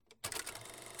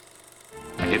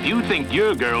If you think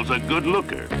your girl's a good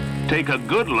looker, take a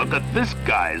good look at this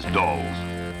guy's dolls.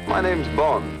 My name's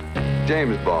Bond.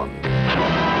 James Bond.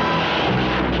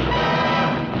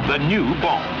 The new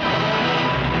Bond.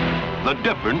 The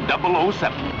different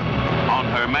 007 on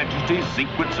Her Majesty's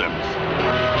Secret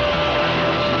Service.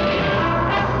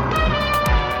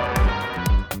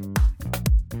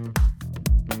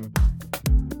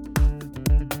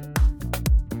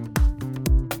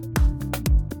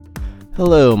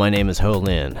 Hello, my name is Ho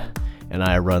Lin, and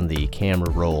I run the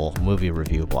Camera Roll movie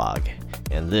review blog,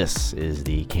 and this is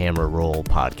the Camera Roll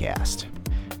podcast.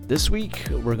 This week,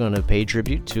 we're going to pay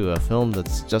tribute to a film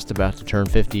that's just about to turn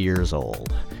 50 years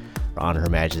old, on Her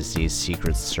Majesty's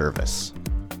Secret Service.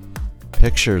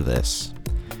 Picture this.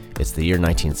 It's the year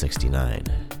 1969.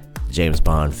 The James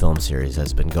Bond film series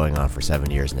has been going on for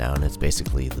 7 years now, and it's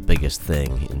basically the biggest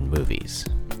thing in movies.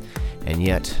 And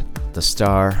yet, the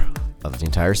star of the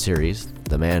entire series,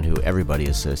 the man who everybody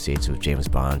associates with James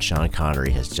Bond, Sean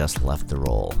Connery, has just left the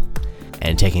role.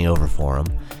 And taking over for him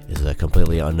is a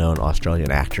completely unknown Australian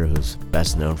actor who's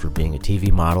best known for being a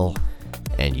TV model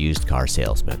and used car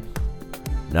salesman.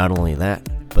 Not only that,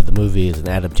 but the movie is an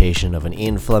adaptation of an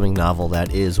Ian Fleming novel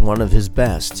that is one of his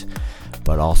best,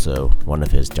 but also one of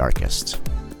his darkest.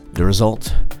 The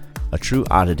result? A true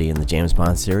oddity in the James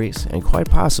Bond series, and quite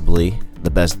possibly the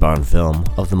best Bond film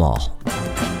of them all.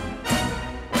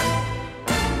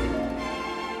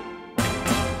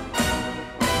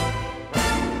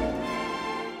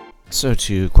 So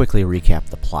to quickly recap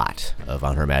the plot of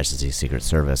On Her Majesty's Secret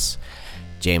Service,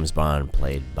 James Bond,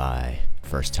 played by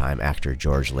first-time actor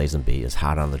George Lazenby, is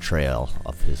hot on the trail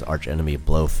of his archenemy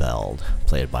Blofeld,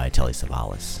 played by Telly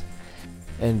Savalas.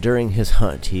 And during his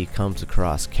hunt, he comes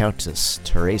across Countess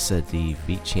Teresa di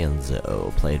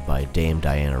Vincenzo, played by Dame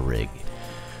Diana Rigg,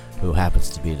 who happens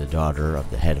to be the daughter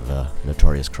of the head of a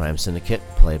notorious crime syndicate,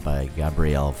 played by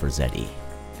Gabriele Verzetti.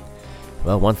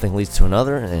 Well, one thing leads to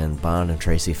another, and Bond and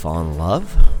Tracy fall in love,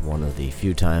 one of the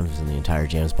few times in the entire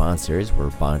James Bond series where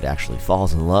Bond actually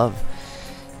falls in love,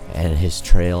 and his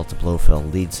trail to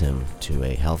Blofeld leads him to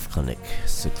a health clinic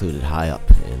secluded high up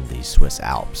in the Swiss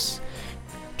Alps.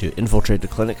 To infiltrate the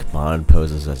clinic, Bond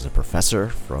poses as a professor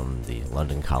from the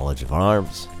London College of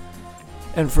Arms,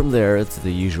 and from there it's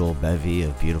the usual bevy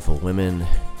of beautiful women,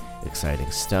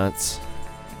 exciting stunts,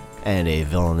 and a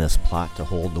villainous plot to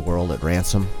hold the world at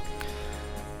ransom.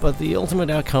 But the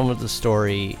ultimate outcome of the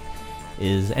story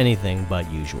is anything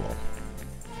but usual.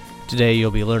 Today you'll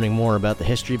be learning more about the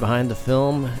history behind the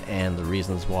film and the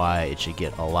reasons why it should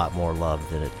get a lot more love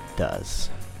than it does.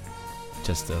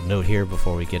 Just a note here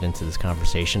before we get into this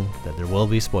conversation that there will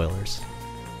be spoilers.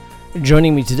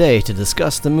 Joining me today to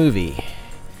discuss the movie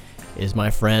is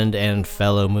my friend and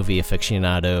fellow movie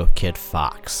aficionado, Kit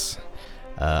Fox.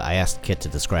 I asked Kit to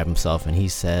describe himself, and he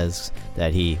says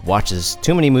that he watches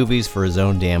too many movies for his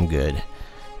own damn good.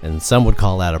 And some would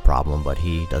call that a problem, but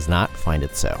he does not find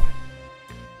it so.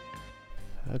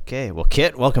 Okay, well,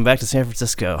 Kit, welcome back to San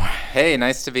Francisco. Hey,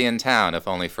 nice to be in town, if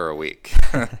only for a week.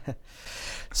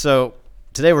 So,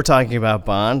 today we're talking about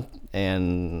Bond,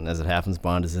 and as it happens,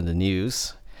 Bond is in the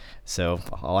news. So,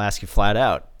 I'll ask you flat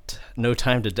out, No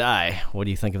Time to Die. What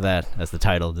do you think of that as the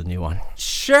title of the new one?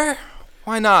 Sure,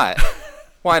 why not?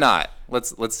 Why not?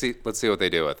 Let's see what they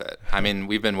do with it. I mean,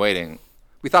 we've been waiting.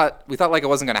 We thought like it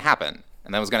wasn't going to happen,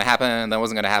 and then it was going to happen, and then it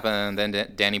wasn't going to happen.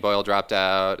 Then Danny Boyle dropped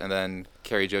out, and then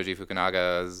Kerry Joji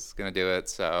Fukunaga is going to do it.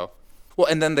 So, well,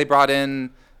 and then they brought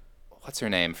in what's her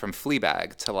name from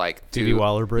Fleabag to like do Phoebe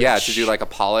Waller-Bridge. Yeah, to do like a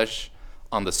polish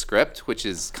on the script, which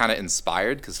is kind of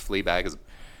inspired because Fleabag is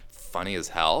funny as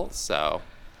hell. So,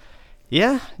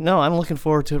 yeah, no, I'm looking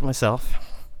forward to it myself.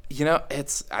 You know,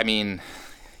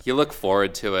 you look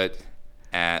forward to it,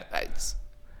 and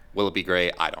will it be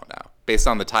great? I don't know. Based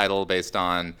on the title, based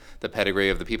on the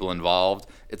pedigree of the people involved,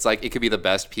 it's like it could be the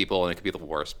best people and it could be the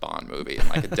worst Bond movie in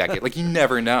like a decade. Like, you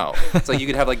never know. It's like you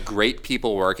could have like great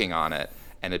people working on it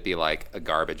and it'd be like a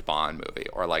garbage Bond movie,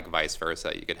 or like vice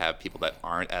versa. You could have people that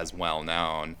aren't as well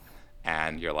known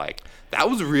and you're like, that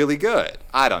was really good.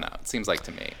 I don't know. It seems like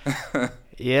to me.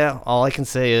 Yeah, all I can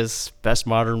say is best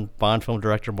modern Bond film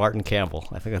director, Martin Campbell.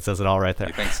 I think that says it all right there.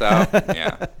 You think so?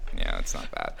 Yeah, it's not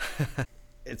bad.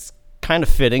 It's kind of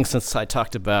fitting since I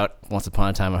talked about Once Upon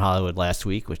a Time in Hollywood last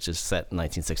week, which is set in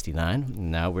 1969.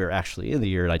 Now we're actually in the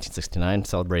year 1969,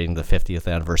 celebrating the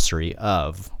 50th anniversary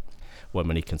of what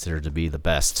many consider to be the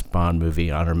best Bond movie,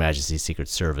 On Her Majesty's Secret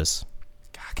Service.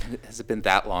 Has it been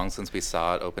that long since we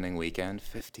saw it opening weekend?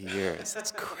 50 years.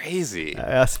 That's crazy.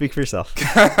 Speak for yourself.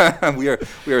 We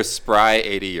are spry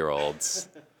 80-year-olds.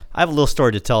 I have a little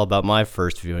story to tell about my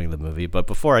first viewing of the movie, but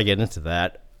before I get into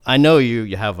that, I know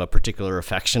you have a particular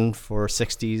affection for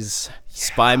 60s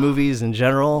spy movies in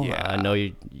general. Yeah. I know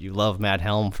you love Mad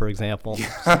Helm, for example.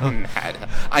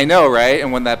 I know, right?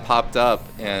 And when that popped up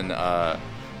in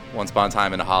Once Upon a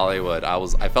Time in Hollywood, I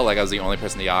felt like I was the only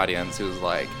person in the audience who was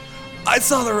like, I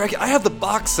saw I have the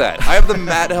box set. I have the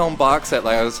Mad Helm box set.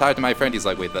 Like, I was talking to my friend. He's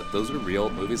like, wait, those are real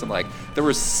movies? I'm like, there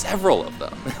were several of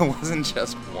them. It wasn't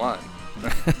just one.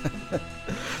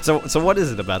 So what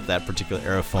is it about that particular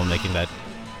era of filmmaking that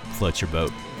floats your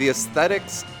boat? The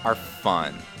aesthetics are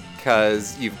fun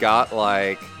because you've got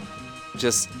like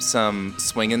just some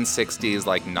swinging 60s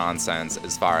like nonsense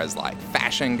as far as like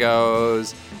fashion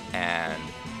goes and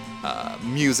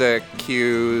music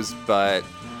cues, but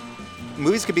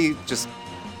movies could be just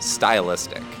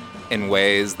stylistic in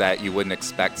ways that you wouldn't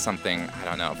expect something, I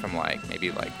don't know, from like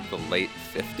maybe like the late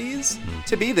 50s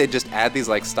to be. They just add these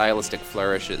like stylistic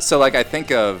flourishes. So like I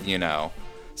think of,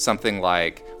 something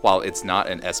like, while it's not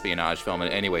an espionage film in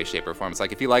any way, shape, or form, it's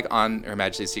like if you like On Her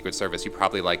Majesty's Secret Service, you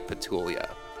probably like Petulia.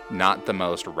 Not the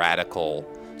most radical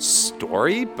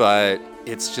story, but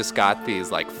it's just got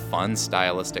these like fun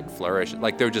stylistic flourishes.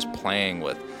 Like they're just playing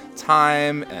with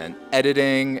time and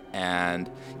editing, and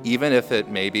even if it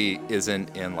maybe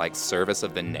isn't in like service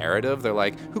of the narrative, they're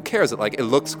like, who cares? It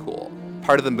looks cool.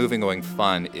 Part of the movie-going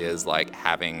fun is like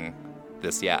having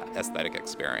this aesthetic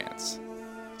experience.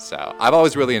 So I've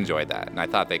always really enjoyed that, and I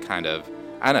thought they kind of,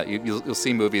 I don't know, you'll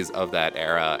see movies of that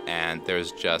era, and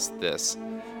there's just this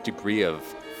degree of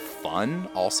fun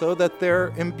also that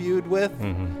they're imbued with.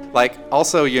 Mm-hmm. Like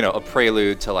also, a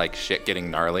prelude to like shit getting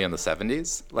gnarly in the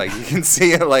 70s. Like you can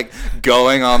see it like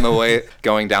going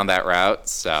down that route.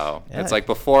 So it's like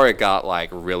before it got like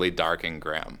really dark and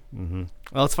grim. Mm-hmm.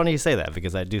 Well, it's funny you say that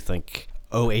because I do think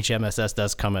OHMSS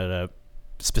does come at a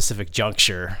specific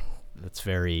juncture that's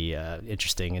very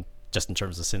interesting just in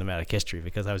terms of cinematic history,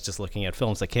 because I was just looking at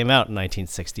films that came out in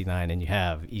 1969, and you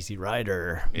have Easy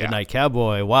Rider, Midnight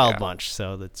Cowboy, Wild Bunch,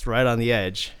 so that's right on the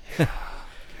edge. Did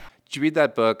you read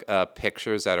that book,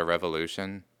 Pictures at a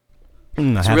Revolution?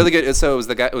 It's really good. So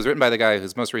it was written by the guy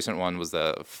whose most recent one was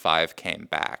The Five Came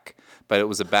Back, but it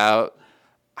was about,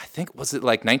 I think, was it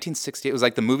like 1968? It was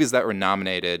like the movies that were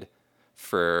nominated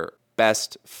for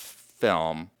Best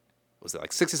Film. Was it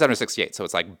like 67 or 68? So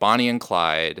it's like Bonnie and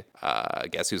Clyde,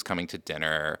 Guess Who's Coming to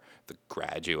Dinner, The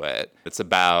Graduate. It's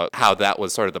about how that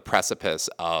was sort of the precipice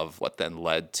of what then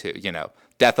led to,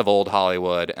 death of old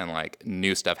Hollywood and like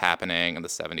new stuff happening and the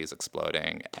 70s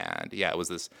exploding. And it was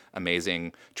this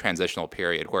amazing transitional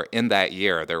period where in that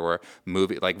year there were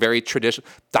movies like very traditional.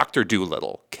 Dr.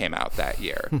 Dolittle came out that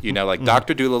year. Like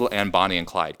Dr. Dolittle and Bonnie and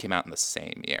Clyde came out in the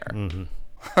same year.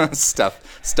 Mm-hmm.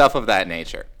 Stuff of that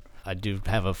nature. I do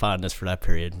have a fondness for that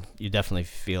period. You definitely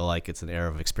feel like it's an era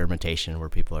of experimentation where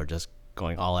people are just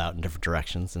going all out in different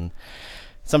directions. And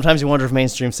sometimes you wonder if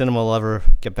mainstream cinema will ever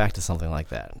get back to something like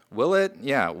that. Will it?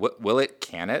 Yeah. Will it?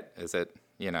 Can it? Is it,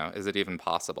 is it even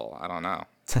possible? I don't know.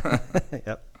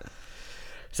 Yep.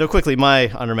 So quickly, my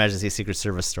On Her Majesty's Secret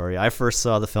Service story. I first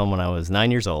saw the film when I was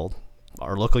 9 years old.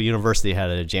 Our local university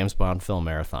had a James Bond film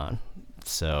marathon.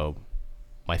 So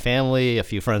my family, a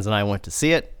few friends, and I went to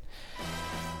see it.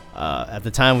 At the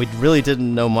time, we really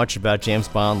didn't know much about James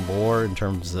Bond lore in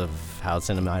terms of how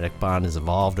cinematic Bond has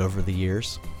evolved over the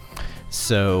years.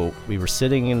 So we were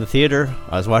sitting in the theater,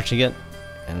 I was watching it,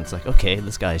 and it's like, okay,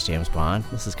 this guy's James Bond.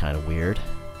 This is kind of weird.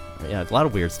 Yeah, a lot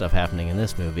of weird stuff happening in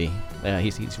this movie.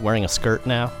 He's wearing a skirt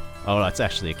now. Oh, no, it's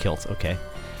actually a kilt. Okay.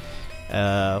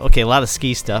 A lot of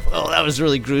ski stuff. Oh, that was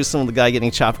really gruesome. The guy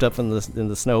getting chopped up in the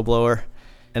snowblower.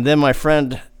 And then my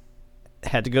friend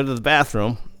had to go to the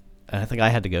bathroom. And I think I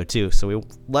had to go too. So we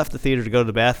left the theater to go to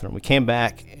the bathroom. We came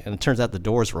back, and it turns out the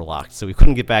doors were locked. So we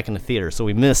couldn't get back in the theater. So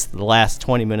we missed the last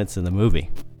 20 minutes in the movie.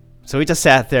 So we just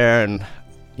sat there, and,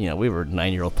 we were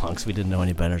 9-year-old punks. We didn't know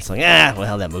any better. It's like,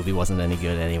 well, that movie wasn't any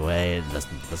good anyway. It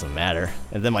doesn't matter.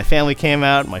 And then my family came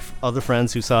out. My other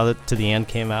friends who saw it to the end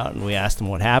came out, and we asked them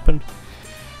what happened.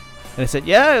 And they said,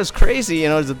 it was crazy.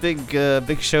 It was a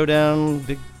big showdown,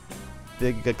 big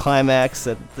climax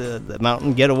at the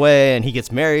mountain getaway, and he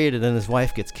gets married, and then his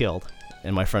wife gets killed.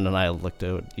 And my friend and I looked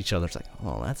at each other. It's like,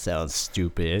 oh, that sounds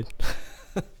stupid.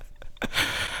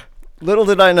 Little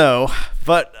did I know,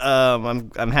 but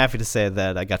I'm happy to say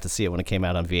that I got to see it when it came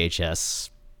out on VHS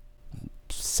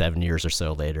 7 years or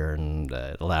so later, and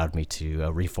it allowed me to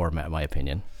reformat my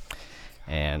opinion.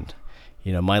 And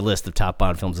my list of top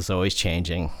Bond films is always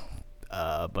changing,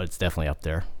 but it's definitely up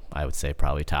there. I would say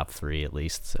probably top 3 at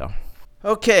least. So.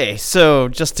 Okay, so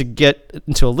just to get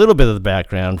into a little bit of the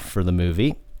background for the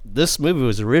movie, this movie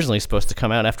was originally supposed to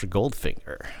come out after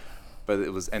Goldfinger. But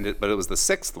it was the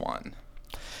 6th one.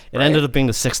 It ended up being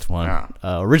the sixth one.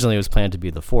 Originally, it was planned to be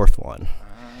the fourth one.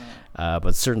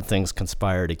 But certain things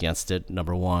conspired against it.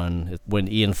 Number one,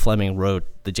 when Ian Fleming wrote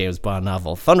the James Bond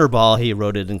novel Thunderball, he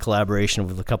wrote it in collaboration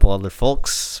with a couple other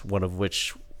folks, one of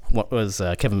which was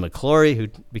Kevin McClory, who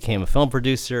became a film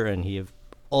producer, and he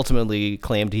ultimately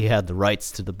claimed he had the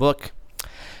rights to the book.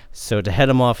 So to head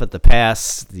him off at the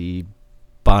pass, the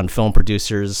Bond film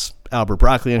producers, Albert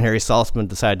Broccoli and Harry Saltzman,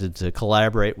 decided to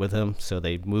collaborate with him, so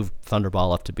they moved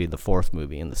Thunderball up to be the fourth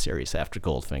movie in the series after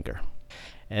Goldfinger.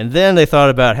 And then they thought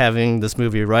about having this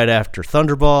movie right after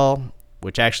Thunderball,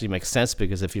 which actually makes sense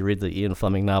because if you read the Ian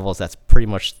Fleming novels, that's pretty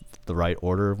much the right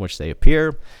order in which they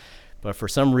appear. But for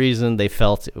some reason, they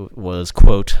felt it was,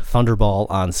 quote, Thunderball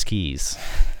on skis.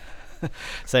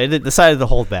 So they decided to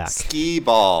hold back. Ski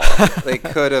ball. They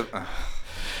could have.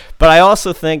 But I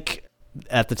also think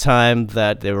at the time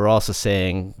that they were also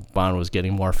saying Bond was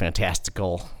getting more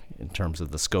fantastical in terms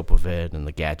of the scope of it and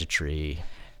the gadgetry.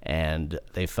 And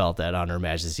they felt that On Her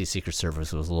Majesty's Secret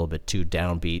Service was a little bit too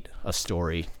downbeat a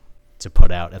story to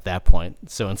put out at that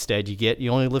point. So instead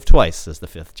You Only Live Twice as the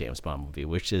fifth James Bond movie,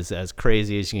 which is as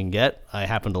crazy as you can get. I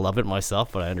happen to love it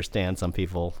myself, but I understand some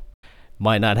people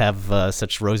might not have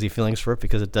such rosy feelings for it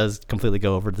because it does completely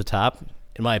go over the top,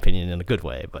 in my opinion, in a good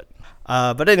way.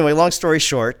 But anyway, long story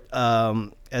short,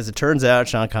 as it turns out,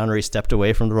 Sean Connery stepped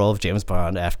away from the role of James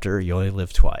Bond after You Only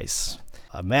Live Twice.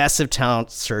 A massive talent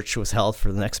search was held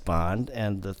for the next Bond,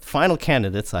 and the final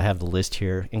candidates, I have the list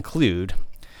here, include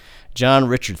John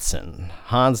Richardson,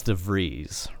 Hans de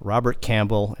Vries, Robert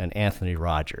Campbell, and Anthony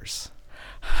Rogers.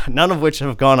 None of which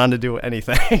have gone on to do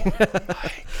anything.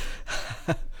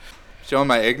 Showing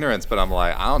my ignorance, but I'm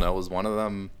like, I don't know, was one of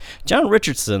them... John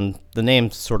Richardson, the name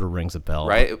sort of rings a bell.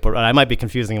 Right. But I might be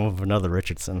confusing him with another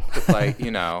Richardson. It's like,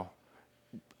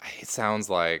 it sounds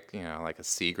like, like a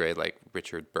C grade, like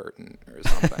Richard Burton or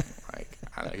something. Like,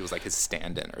 I don't know, he was like his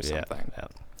stand-in or something. Yeah.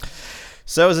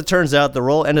 So as it turns out, the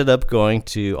role ended up going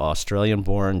to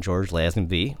Australian-born George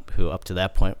Lazenby, who up to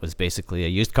that point was basically a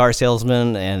used car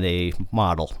salesman and a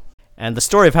model. And the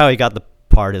story of how he got the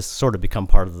part has sort of become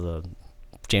part of the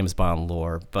James Bond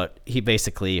lore, but he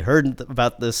basically heard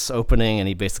about this opening and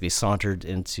he basically sauntered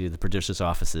into the producer's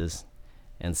offices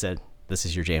and said, "This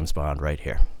is your James Bond right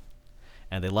here."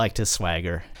 And they liked his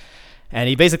swagger. And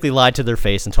he basically lied to their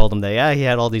face and told them that he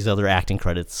had all these other acting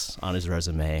credits on his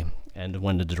resume. And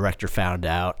when the director found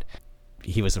out,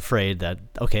 he was afraid that,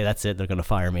 okay, that's it, they're going to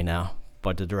fire me now.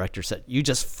 But the director said, "You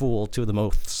just fooled two of the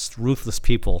most ruthless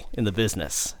people in the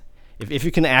business. If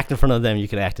you can act in front of them, you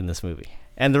can act in this movie."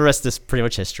 And the rest is pretty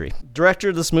much history. Director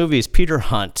of this movie is Peter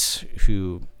Hunt,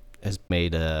 who has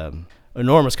made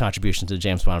enormous contributions to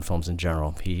James Bond films in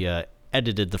general. He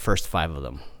edited the first 5 of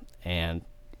them. And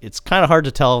it's kind of hard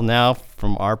to tell now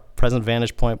from our present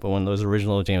vantage point, but when those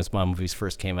original James Bond movies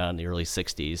first came out in the early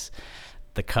 60s,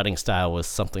 the cutting style was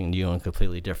something new and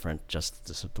completely different.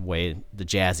 Just the way the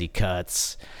jazzy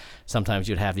cuts. Sometimes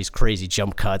you'd have these crazy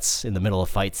jump cuts in the middle of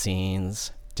fight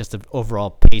scenes. Just the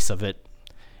overall pace of it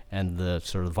and the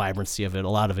sort of vibrancy of it. A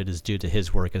lot of it is due to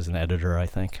his work as an editor, I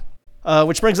think.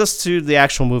 Which brings us to the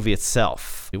actual movie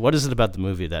itself. What is it about the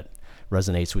movie that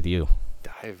resonates with you?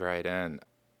 Dive right in.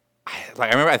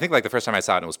 I think the first time I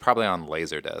saw it, it was probably on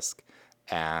Laserdisc.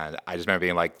 And I just remember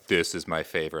being like, this is my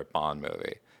favorite Bond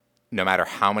movie. No matter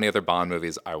how many other Bond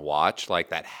movies I watch,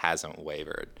 that hasn't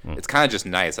wavered. It's kind of just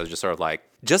nice. I was just sort of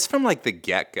just from the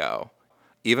get-go,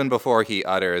 even before he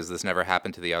utters, "This never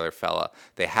happened to the other fella,"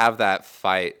 they have that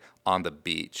fight on the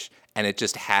beach. And it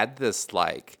just had this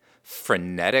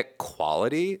frenetic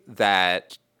quality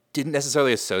that didn't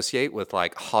necessarily associate with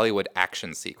Hollywood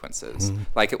action sequences.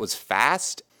 It was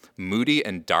fast, moody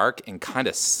and dark and kind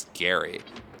of scary,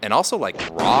 and also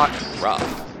raw and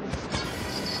rough.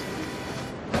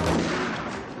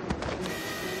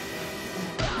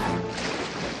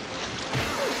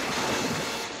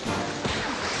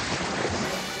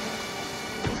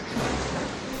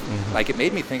 It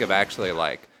made me think of actually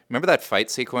remember that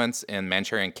fight sequence in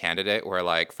Manchurian Candidate where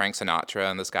Frank Sinatra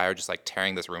and this guy are just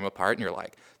tearing this room apart, and you're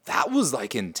like, that was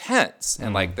intense,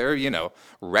 and they're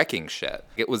wrecking shit.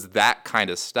 It was that kind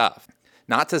of stuff.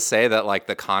 Not to say that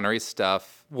the Connery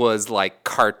stuff was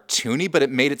cartoony, but it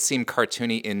made it seem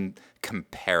cartoony in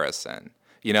comparison.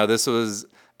 This was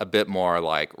a bit more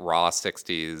raw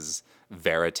 60s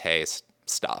verite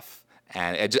stuff.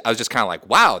 And I was just kind of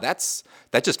wow,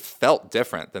 that just felt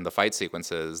different than the fight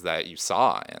sequences that you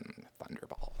saw in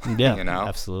Thunderball. Yeah,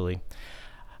 absolutely.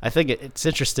 I think it's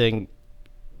interesting.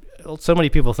 So many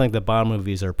people think that Bond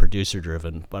movies are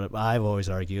producer-driven, but I've always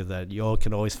argued that you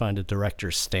can always find a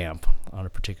director's stamp on a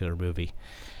particular movie.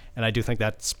 And I do think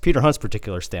that's Peter Hunt's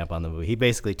particular stamp on the movie. He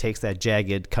basically takes that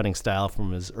jagged cutting style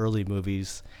from his early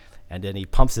movies, and then he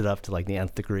pumps it up to like the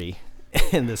nth degree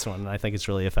in this one. And I think it's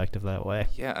really effective that way.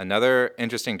 Yeah, another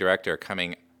interesting director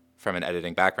coming from an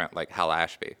editing background like Hal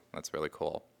Ashby. That's really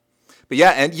cool. But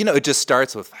yeah, and it just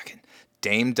starts with fucking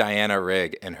Dame Diana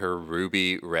Rigg and her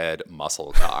ruby red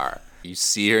muscle car. You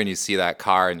see her and you see that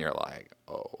car and you're like,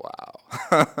 oh,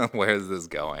 wow. Where is this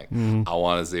going? Mm-hmm. I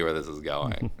want to see where this is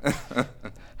going.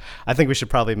 I think we should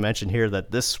probably mention here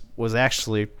that this was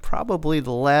actually probably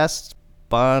the last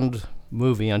Bond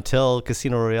movie until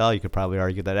Casino Royale, you could probably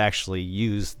argue, that actually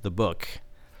used the book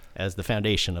as the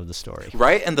foundation of the story.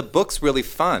 Right, and the book's really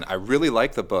fun. I really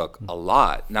like the book a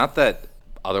lot. Not that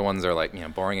other ones are like,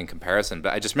 boring in comparison,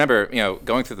 but I just remember,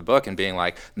 going through the book and being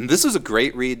like, this is a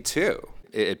great read too.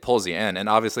 It pulls you in, and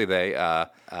obviously they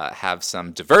have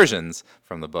some diversions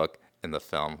from the book in the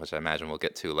film, which I imagine we'll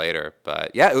get to later.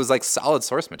 But yeah, it was like solid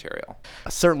source material.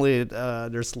 Certainly,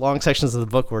 there's long sections of the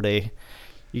book where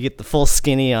you get the full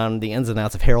skinny on the ins and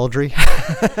outs of heraldry.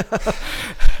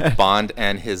 Bond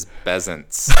and his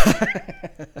bezants.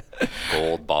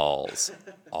 Gold balls.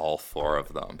 All 4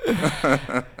 of them.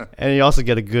 And you also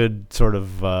get a good sort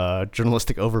of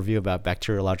journalistic overview about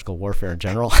bacteriological warfare in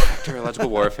general. Bacteriological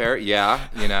warfare, yeah,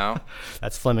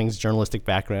 That's Fleming's journalistic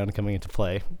background coming into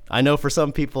play. I know for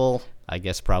some people, I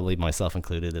guess probably myself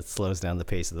included, it slows down the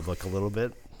pace of the book a little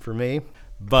bit for me.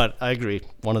 But I agree,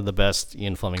 one of the best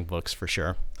Ian Fleming books for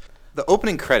sure. The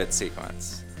opening credit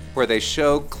sequence, where they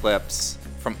show clips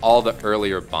from all the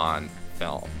earlier Bond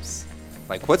films.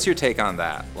 Like, what's your take on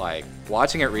that? Like,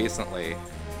 watching it recently,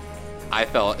 I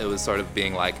felt it was sort of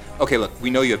being like, okay, look, we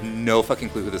know you have no fucking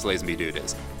clue who this Lazenby dude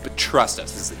is, but trust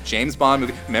us, this is a James Bond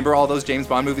movie. Remember all those James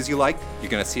Bond movies you like?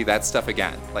 You're gonna see that stuff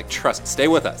again. Like, stay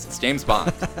with us, it's James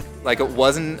Bond. Like, it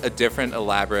wasn't a different,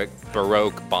 elaborate,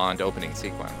 Baroque Bond opening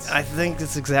sequence. I think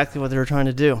that's exactly what they were trying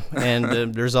to do.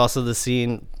 And there's also the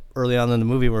scene early on in the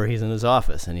movie where he's in his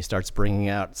office and he starts bringing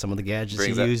out some of the gadgets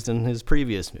he used in his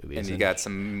previous movies. And you got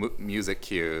some music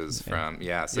cues from, so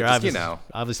you're just,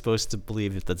 obviously supposed to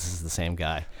believe that this is the same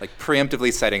guy. Like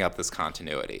preemptively setting up this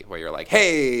continuity where you're like,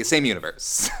 hey, same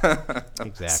universe.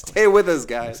 Exactly. Stay with us,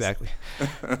 guys. Exactly.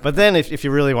 But then if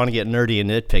you really want to get nerdy and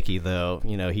nitpicky, though,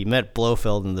 he met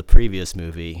Blofeld in the previous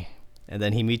movie. And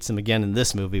then he meets him again in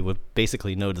this movie with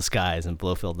basically no disguise, and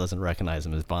Blofeld doesn't recognize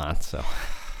him as Bond, so...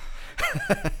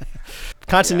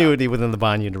 Continuity within the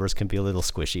Bond universe can be a little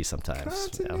squishy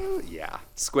sometimes. Yeah,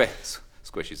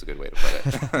 squishy's a good way to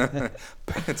put it.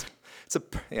 But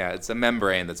it's a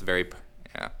membrane that's very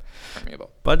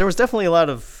permeable. But there was definitely a lot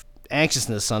of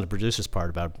anxiousness on the producer's part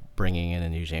about bringing in a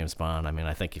new James Bond. I mean,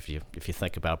 I think if you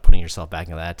think about putting yourself back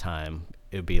in that time,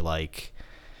 it would be like,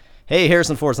 hey,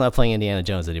 Harrison Ford's not playing Indiana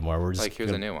Jones anymore. We're just like,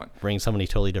 here's a new one. Bring somebody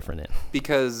totally different in.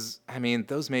 Because, I mean,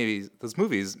 those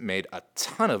movies made a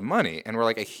ton of money and were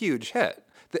like a huge hit.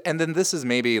 And then this is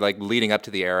maybe like leading up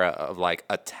to the era of like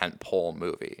a tentpole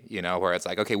movie, where it's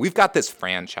like, okay, we've got this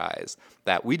franchise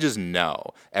that we just know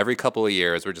every couple of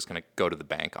years we're just going to go to the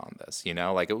bank on this,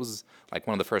 Like it was like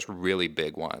one of the first really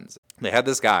big ones. They had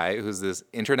this guy who's this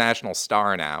international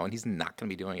star now, and he's not going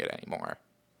to be doing it anymore.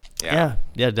 Yeah,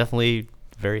 definitely.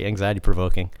 Very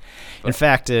anxiety-provoking. In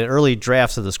fact, in early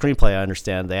drafts of the screenplay, I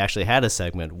understand, they actually had a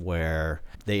segment where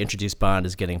they introduced Bond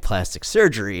as getting plastic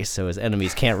surgery so his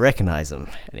enemies can't recognize him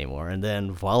anymore. And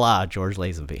then, voila, George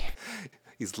Lazenby.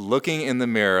 He's looking in the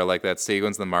mirror like that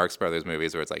sequence in the Marx Brothers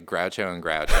movies where it's like Groucho and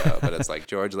Groucho, but it's like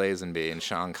George Lazenby and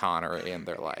Sean Connery, and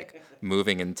they're like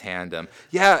moving in tandem.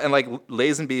 Yeah, and like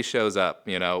Lazenby shows up,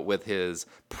 with his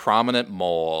prominent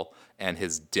mole and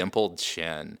his dimpled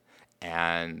chin.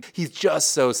 And he's just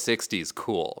so 60s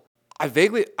cool. I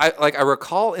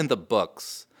recall in the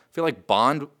books, I feel like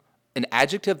Bond, an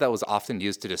adjective that was often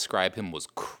used to describe him was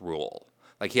cruel.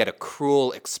 Like he had a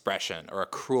cruel expression or a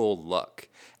cruel look.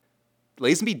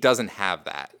 Lazenby doesn't have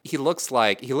that. He's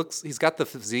got the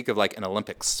physique of like an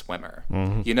Olympic swimmer.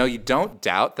 Mm-hmm. You don't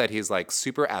doubt that he's like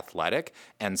super athletic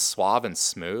and suave and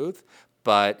smooth,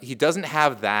 but he doesn't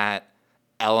have that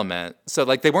element. So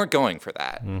like they weren't going for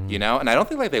that, and I don't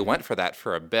think like they went for that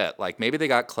for a bit. Like maybe they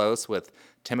got close with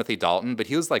Timothy Dalton, but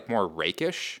he was like more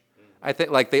rakish. I think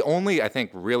like they only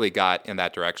really got in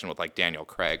that direction with like Daniel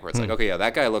Craig, where it's like, okay, yeah,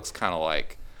 that guy looks kind of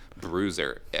like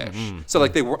Bruiser-ish. So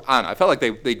like they were, I don't know, I felt like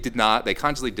they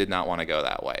consciously did not want to go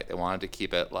that way. They wanted to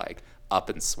keep it like up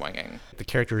and swinging. The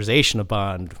characterization of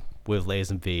Bond with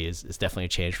Lazenby is definitely a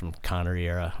change from Connery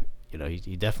era.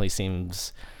 He definitely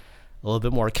seems a little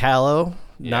bit more callow.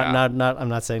 Yeah. Not. I'm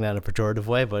not saying that in a pejorative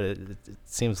way, but it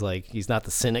seems like he's not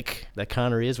the cynic that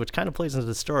Connery is, which kind of plays into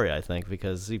the story, I think,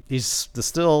 because he's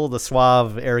still the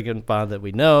suave, arrogant Bond that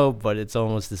we know, but it's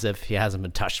almost as if he hasn't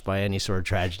been touched by any sort of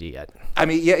tragedy yet. I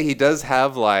mean, yeah, he does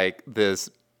have like this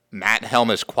Matt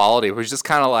Helmish quality where he's just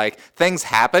kind of like, things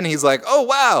happen. He's like, oh,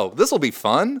 wow, this will be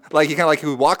fun. Like, he kind of like,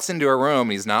 he walks into a room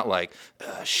and he's not like,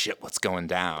 shit, what's going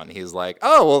down? He's like,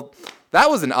 oh, well, that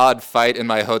was an odd fight in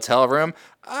my hotel room.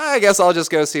 I guess I'll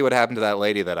just go see what happened to that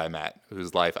lady that I met,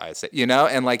 whose life I saved, you know?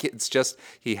 And like, it's just,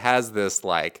 he has this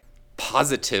like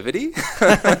positivity.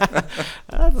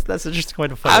 That's an interesting way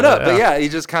to put it. I know, but yeah, he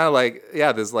just kind of like,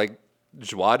 yeah, this like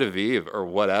joie de vivre or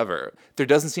whatever. There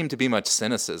doesn't seem to be much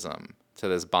cynicism to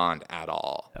this Bond at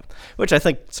all. Which I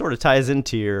think sort of ties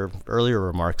into your earlier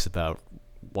remarks about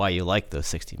why you like those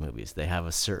 60 movies. They have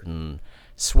a certain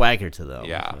swagger to them,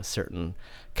 Yeah. a certain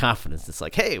confidence. It's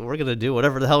like, hey, we're going to do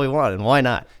whatever the hell we want, and why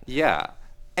not? Yeah.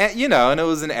 And, you know, and it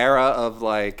was an era of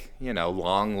like, you know,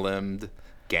 long-limbed,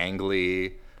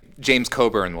 gangly, James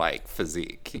Coburn-like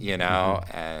physique, you know,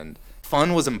 and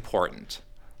fun was important.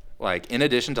 Like, in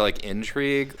addition to, like,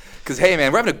 intrigue. Because, hey,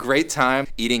 man, we're having a great time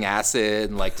eating acid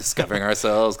and, like, discovering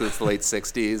ourselves because it's the late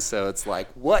 60s. So it's like,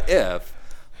 what if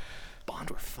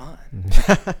Bond were fun?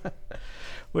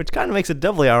 Which kind of makes it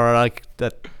doubly ironic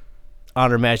that On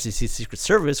Her Majesty's Secret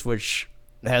Service, which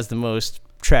has the most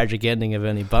tragic ending of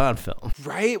any Bond film.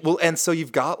 Right? Well, and so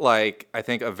you've got, like, I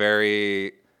think a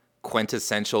very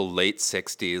quintessential late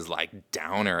 60s, like,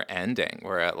 downer ending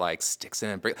where it, like, sticks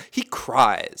in and breaks. He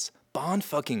cries. Bond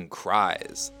fucking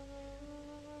cries.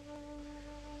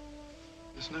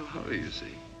 There's no hurry, you see.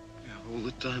 We have all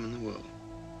the time in the world.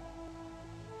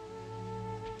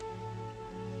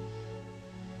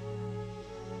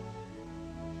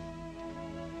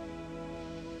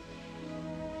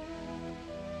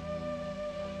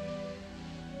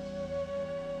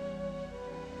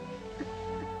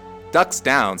 Ducks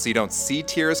down so you don't see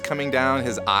tears coming down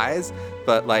his eyes,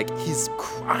 but like he's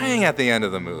crying at the end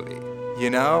of the movie, you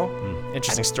know?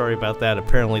 Interesting story about that.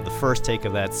 Apparently, the first take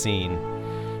of that scene,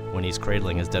 when he's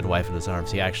cradling his dead wife in his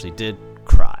arms, he actually did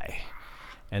cry.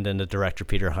 And then the director,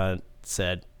 Peter Hunt,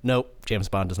 said, nope, James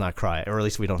Bond does not cry, or at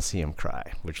least we don't see him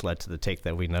cry, which led to the take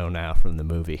that we know now from the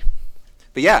movie.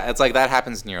 But yeah, it's like that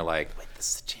happens and you're like, wait,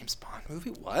 this is a James Bond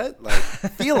movie? What? Like,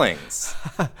 feelings.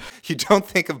 You don't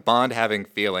think of Bond having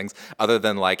feelings other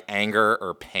than like anger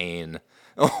or pain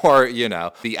or, you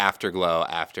know, the afterglow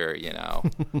after, you know,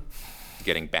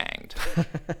 getting banged.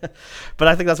 But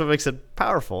I think that's what makes it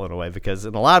powerful in a way, because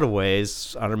in a lot of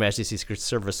ways, On Her Majesty's Secret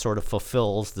Service sort of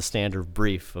fulfills the standard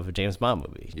brief of a James Bond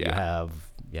movie. Yeah.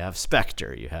 You have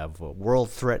Spectre, you have a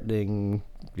world-threatening,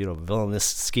 you know, villainous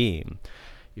scheme.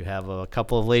 You have a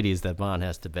couple of ladies that Bond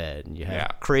has to bed, and you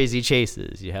have crazy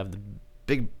chases. You have the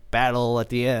big battle at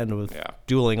the end with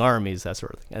dueling armies, that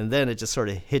sort of thing. And then it just sort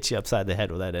of hits you upside the head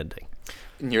with that ending.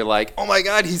 And you're like, oh my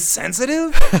God, he's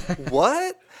sensitive?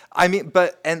 What? I mean,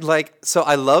 so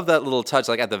I love that little touch,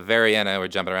 like at the very end, I know we're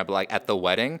jumping around, but like at the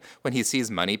wedding, when he sees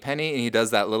Moneypenny and he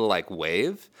does that little like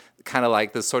wave, kind of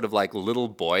like this sort of like little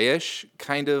boyish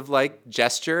kind of like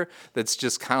gesture that's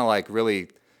just kind of like really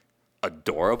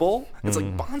adorable. It's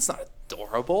like Bond's not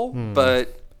adorable,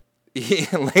 but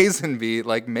Lazenby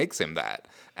like makes him that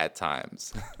at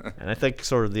times. And I think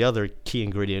sort of the other key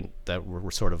ingredient that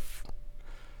we're sort of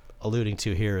alluding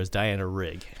to here is Diana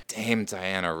Rigg. Dame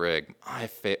Diana Rigg.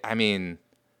 I mean,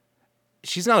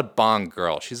 she's not a Bond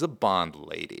girl. She's a Bond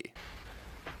lady.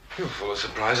 You're full of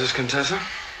surprises, Contessa.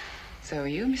 So are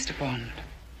you, Mr. Bond.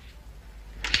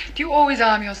 Do you always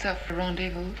arm yourself for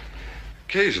rendezvous?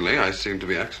 Occasionally, I seem to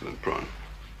be excellent, Prawn.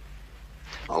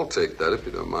 I'll take that if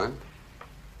you don't mind.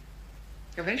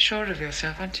 You're very sure of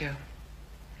yourself, aren't you?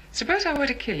 Suppose I were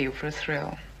to kill you for a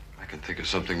thrill. I can think of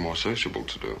something more sociable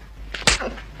to do.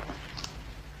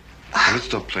 Now, let's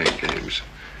stop playing games.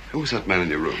 Who was that man in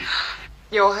your room?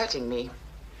 You're hurting me.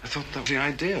 I thought that was the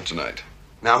idea tonight.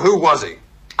 Now, who was he?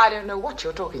 I don't know what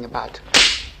you're talking about.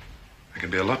 I can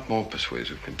be a lot more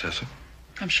persuasive, Contessa.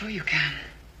 I'm sure you can.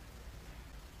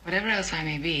 Whatever else I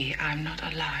may be, I'm not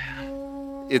a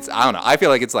liar. I don't know. I feel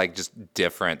like it's like just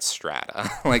different strata.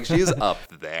 Like she's up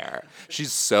there.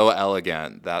 She's so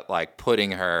elegant that like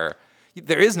putting her,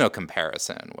 there is no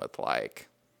comparison with like,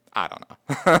 I don't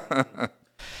know.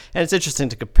 And it's interesting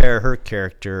to compare her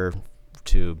character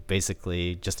to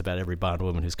basically just about every Bond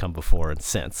woman who's come before and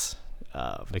since.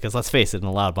 Because let's face it, in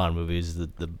a lot of Bond movies, the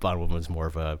Bond woman is more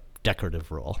of a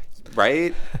decorative role.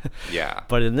 Right? Yeah.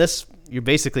 But in this, you're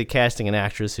basically casting an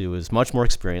actress who is much more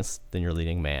experienced than your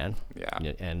leading man.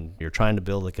 Yeah. And you're trying to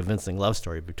build a convincing love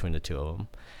story between the two of them.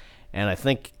 And I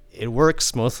think it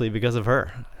works mostly because of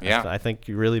her. Yeah. I think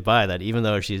you really buy that. Even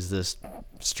though she's this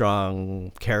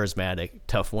strong, charismatic,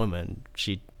 tough woman,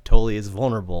 she totally is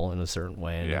vulnerable in a certain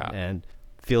way and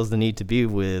feels the need to be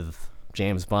with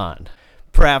James Bond.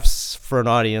 Perhaps for an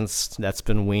audience that's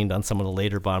been weaned on some of the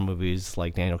later Bond movies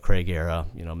like Daniel Craig era,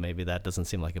 maybe that doesn't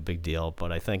seem like a big deal.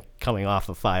 But I think coming off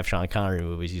of 5 Sean Connery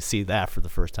movies, you see that for the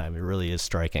first time. It really is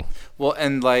striking. Well,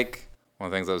 and like one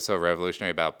of the things that was so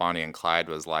revolutionary about Bonnie and Clyde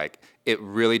was like it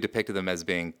really depicted them as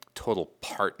being total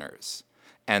partners.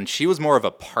 And she was more of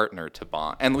a partner to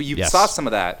Bond. And you saw some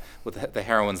of that with the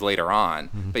heroines later on.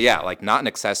 Mm-hmm. But yeah, like not an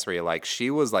accessory. Like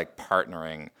she was like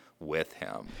partnering with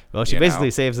him. Well, she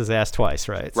basically saves his ass twice,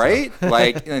 right? Right? So.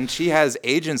 Like, and she has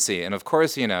agency. And of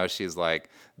course, she's like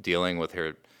dealing with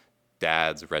her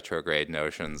dad's retrograde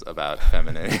notions about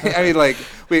femininity. I mean, like,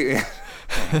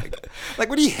 like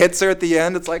when he hits her at the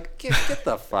end, it's like, get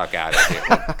the fuck out of here.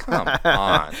 Like, come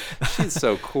on. She's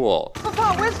so cool.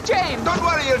 Papa, where's James? Don't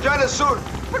worry, you'll join us soon.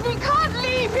 But we can't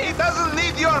leave him. He doesn't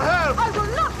need your help. I will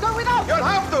not go without You'll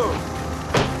have to.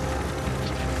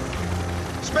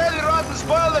 Spare the rod and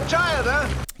spoil the child, huh?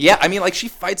 Yeah, I mean, like, she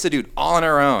fights a dude on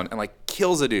her own and, like,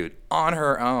 kills a dude on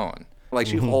her own. Like,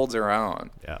 she holds her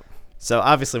own. Yeah. So,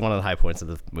 obviously, one of the high points of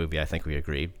the movie, I think we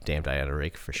agree, Dame Diana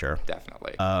Rigg, for sure.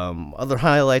 Definitely. Other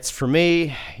highlights for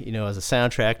me, as a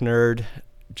soundtrack nerd,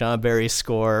 John Barry's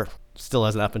score still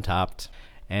has not been topped.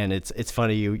 And it's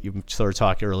funny, you sort of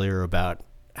talked earlier about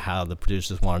how the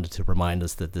producers wanted to remind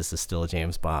us that this is still a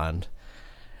James Bond.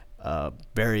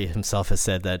 Barry himself has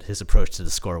said that his approach to the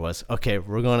score was, okay,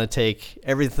 we're going to take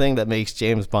everything that makes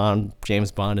James Bond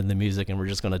in the music, and we're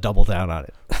just going to double down on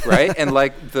it. Right? And,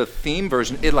 like, the theme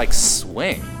version, it, like,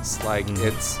 swings. Like,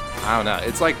 it's, I don't know,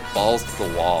 it's, like, balls to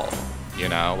the wall,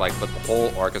 Like, the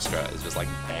whole orchestra is just, like,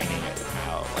 banging it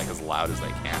out, like, as loud as they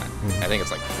can. I think it's,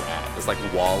 like, rad. It's, like,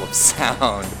 wall of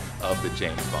sound of the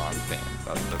James Bond theme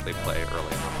that they play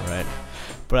early on. Right.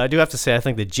 But I do have to say, I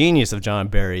think the genius of John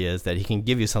Barry is that he can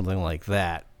give you something like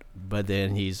that, but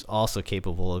then he's also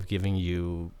capable of giving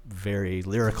you very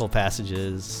lyrical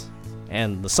passages.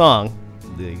 And the song,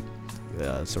 the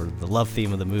sort of the love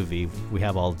theme of the movie, We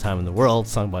Have All the Time in the World,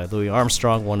 sung by Louis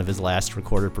Armstrong, one of his last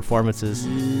recorded performances.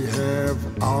 We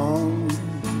have all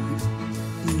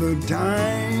the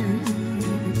time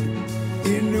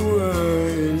in the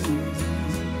world.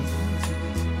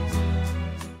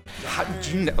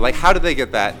 How did they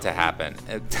get that to happen?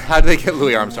 How did they get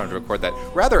Louis Armstrong to record that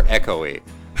rather echoey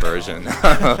version?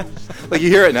 Like, you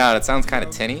hear it now and it sounds kind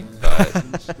of tinny,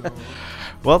 but...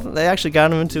 Well, they actually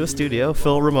got him into a studio.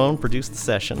 Phil Ramone produced the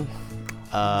session.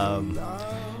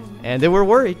 And they were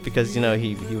worried because,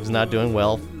 he was not doing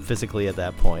well physically at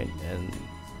that point. And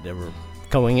they were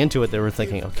going into it, they were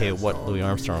thinking, okay, what Louis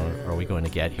Armstrong are we going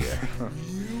to get here?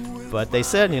 But they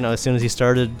said, as soon as he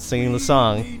started singing the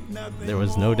song, there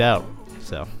was no doubt.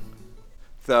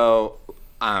 So,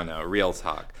 I don't know, real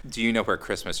talk. Do you know where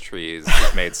Christmas Trees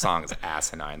made songs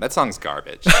asinine? That song's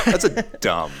garbage. That's a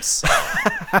dumb song.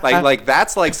 Like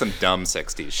that's like some dumb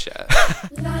 60s shit.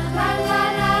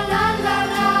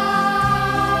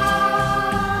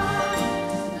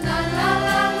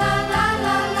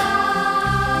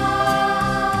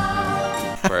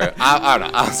 Where, I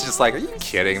don't know. I was just like, are you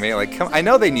kidding me? Like, I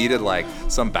know they needed like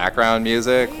some background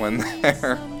music when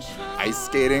they're ice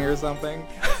skating or something.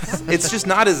 It's just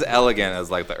not as elegant as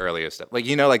like the earlier stuff. Like,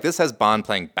 like this has Bond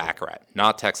playing Baccarat,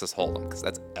 not Texas Hold'em, because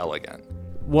that's elegant.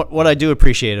 What I do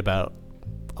appreciate about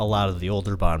a lot of the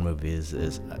older Bond movies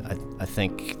is I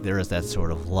think there is that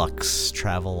sort of luxe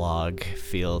travelogue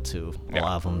feel to a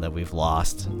lot of them that we've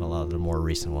lost, a lot of the more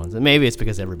recent ones. And maybe it's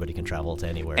because everybody can travel to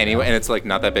anywhere. Anyway, and it's like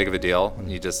not that big of a deal.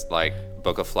 You just like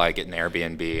book a flight, get an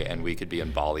Airbnb, and we could be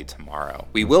in Bali tomorrow.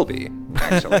 We will be,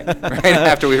 actually, right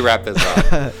after we wrap this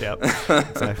up. Yep.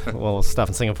 Exactly. Well, we'll stop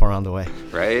in Singapore on the way.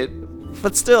 Right?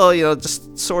 But still,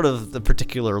 just sort of the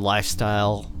particular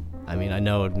lifestyle. I mean, I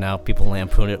know now people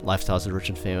lampoon it, lifestyles of rich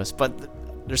and famous, but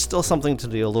there's still something to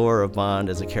the allure of Bond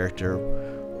as a character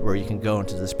where you can go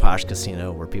into this posh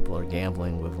casino where people are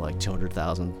gambling with like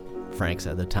 200,000 francs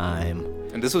at the time.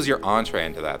 And this was your entree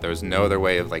into that. There was no other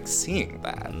way of like seeing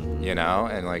that,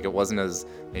 and like it wasn't as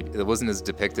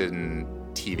depicted in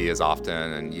TV as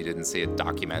often, and you didn't see it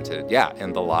documented,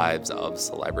 in the lives of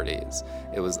celebrities.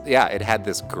 It had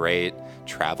this great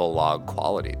travel log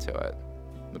quality to it.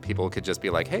 The people could just be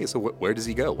like, hey, so where does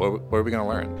he go? What are we going to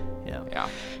learn? Yeah.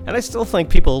 And I still think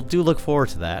people do look forward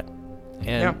to that.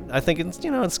 And I think it's,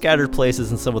 in scattered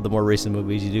places in some of the more recent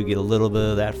movies, you do get a little bit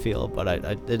of that feel, but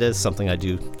it is something I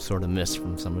do sort of miss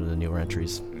from some of the newer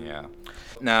entries. Yeah. Yeah.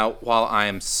 Now, while I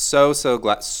am so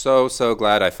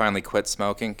glad I finally quit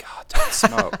smoking. God, don't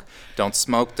smoke. Don't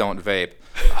smoke, don't vape.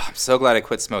 Oh, I'm so glad I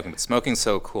quit smoking, but smoking's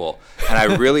so cool. And I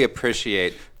really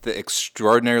appreciate the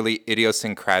extraordinarily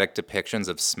idiosyncratic depictions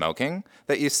of smoking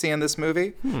that you see in this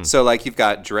movie. So, like, you've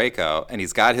got Draco, and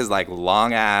he's got his, like,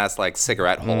 long-ass, like,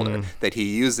 cigarette holder that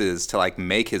he uses to, like,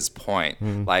 make his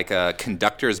point, like a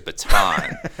conductor's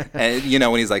baton. And, you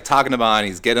know, when he's, like, talking to Bond,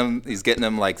 he's getting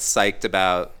him, like, psyched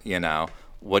about, you know,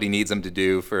 what he needs him to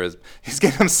do for his... He's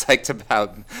getting him psyched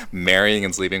about marrying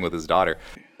and sleeping with his daughter.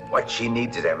 What she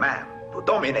needs is a man to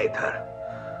dominate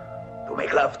her, to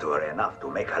make love to her enough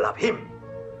to make her love him.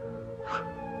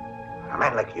 A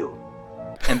man like you.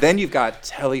 And then you've got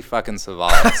Telly fucking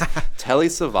Savalas. Telly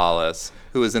Savalas,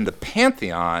 who is in the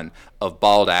pantheon of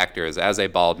bald actors as a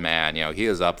bald man. You know, he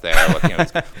is up there. With, you know,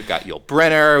 we've got Yul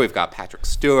Brynner, we've got Patrick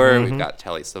Stewart, we've got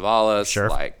Telly Savalas. Sure.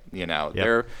 Like, you know,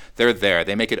 they're there.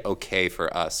 They make it okay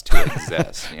for us to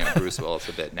exist. You know, Bruce Willis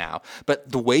a bit now. But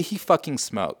the way he fucking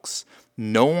smokes,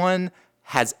 no one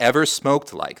has ever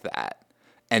smoked like that.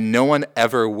 And no one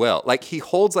ever will. Like, he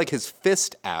holds, like, his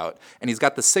fist out, and he's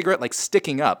got the cigarette, like,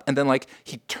 sticking up, and then, like,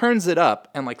 he turns it up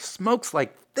and, like, smokes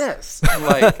like this. And,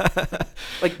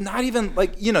 like, not even,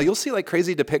 like, you know, you'll see, like,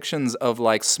 crazy depictions of,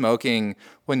 like, smoking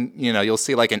when, you know, you'll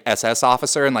see, like, an SS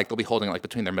officer, and, like, they'll be holding it, like,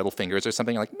 between their middle fingers or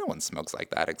something. Like, no one smokes like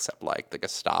that except, like, the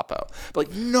Gestapo. But,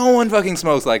 like, no one fucking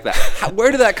smokes like that.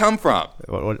 Where did that come from?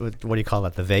 What do you call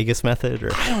that? The Vegas method?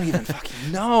 Or? I don't even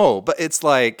fucking know. But it's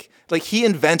like he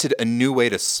invented a new way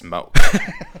to smoke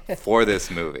for this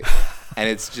movie. And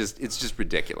it's just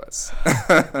ridiculous.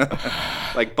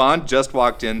 Like, Bond just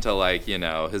walked into, like, you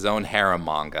know, his own harem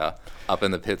manga up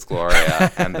in the Piz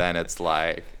Gloria, and then it's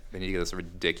like, then you get this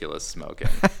ridiculous smoking.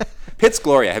 Piz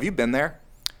Gloria, have you been there?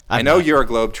 I know you're a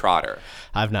globetrotter.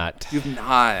 I've not. You've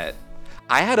not.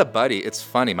 I had a buddy, it's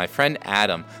funny, my friend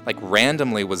Adam, like,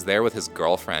 randomly was there with his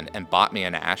girlfriend and bought me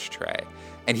an ashtray.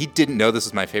 And he didn't know this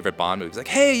was my favorite Bond movie. He's like,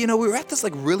 hey, you know, we were at this,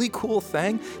 like, really cool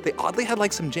thing. They oddly had,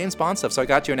 like, some James Bond stuff, so I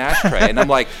got you an ashtray. And I'm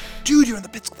like, dude, you're in the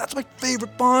pits. That's my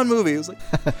favorite Bond movie. It was like,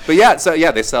 but yeah, so yeah,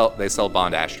 they sell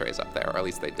Bond ashtrays up there, or at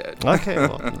least they did. Okay,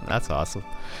 well, that's awesome.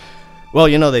 Well,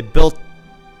 you know, they built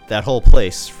that whole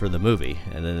place for the movie,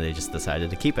 and then they just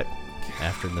decided to keep it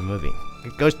after the movie.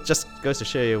 It goes to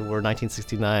show you where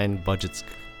 1969 budgets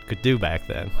could do back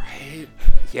then. Right?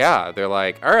 Yeah, they're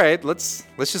like, all right, let's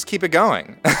just keep it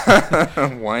going.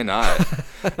 Why not?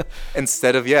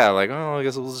 Instead of, like, oh, I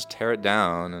guess we'll just tear it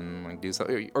down and, like, do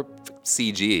something, or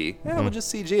CG. Yeah, we'll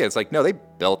just CG it. It's like, no, they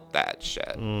built that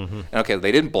shit. And, okay,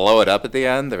 they didn't blow it up at the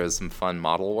end. There was some fun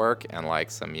model work and,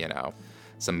 like, some, you know,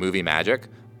 some movie magic.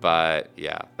 But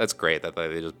yeah, that's great that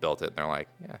they just built it. And they're like,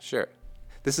 yeah, sure.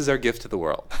 This is our gift to the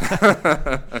world.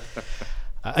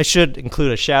 I should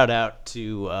include a shout out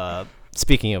to,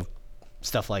 speaking of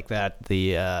stuff like that,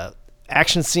 the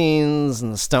action scenes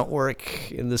and the stunt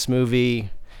work in this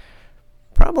movie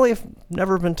probably have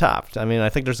never been topped. I mean, I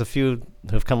think there's a few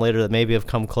who have come later that maybe have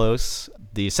come close.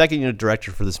 The second unit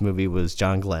director for this movie was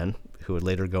John Glenn, who would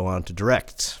later go on to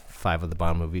direct 5 of the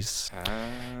Bond movies.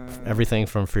 Everything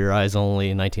from For Your Eyes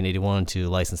Only in 1981 to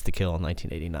License to Kill in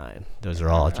 1989. Those are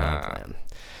all John Glenn.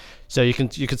 So you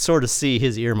could sort of see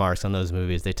his earmarks on those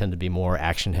movies. They tend to be more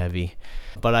action heavy.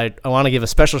 But I want to give a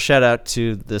special shout out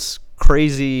to this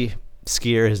crazy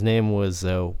skier. His name was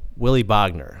Willie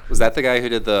Bogner. Was that the guy who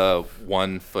did the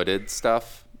one-footed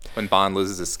stuff when Bond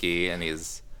loses a ski and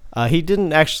he's... He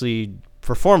didn't actually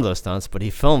perform those stunts, but he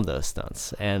filmed those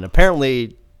stunts. And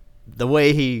apparently the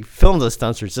way he filmed those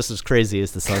stunts was just as crazy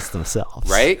as the stunts themselves.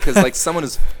 Right? Because, like, someone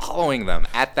is following them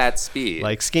at that speed.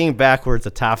 Like, skiing backwards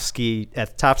at top speed,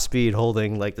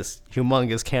 holding, like, this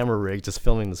humongous camera rig, just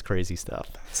filming this crazy stuff.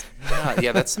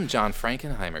 Yeah, that's some John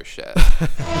Frankenheimer shit.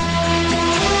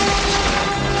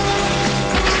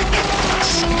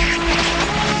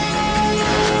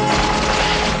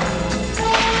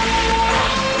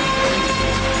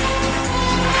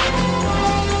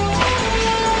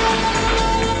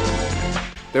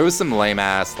 There was some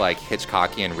lame-ass, like,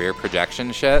 Hitchcockian rear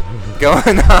projection shit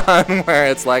going on where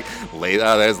it's like,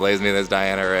 there's Lazenby, there's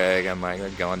Diana Rigg, and, like, they're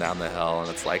going down the hill, and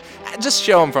it's like, just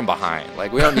show him from behind.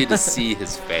 Like, we don't need to see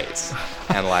his face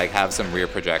and, like, have some rear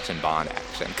projection Bond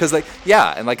action. Because, like,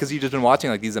 yeah, and, like, because you've just been watching,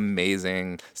 like, these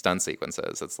amazing stunt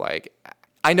sequences. It's like,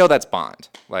 I know that's Bond.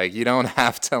 Like, you don't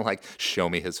have to, like, show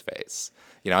me his face.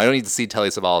 You know, I don't need to see Telly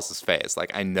Savalas' face.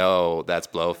 Like, I know that's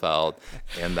Blofeld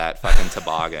in that fucking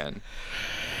toboggan.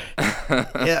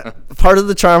 Yeah, part of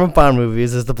the charm of Bond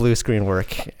movies is the blue screen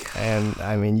work, and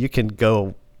I mean, you can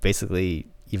go basically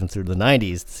even through the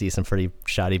 90s to see some pretty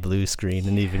shoddy blue screen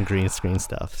and even green screen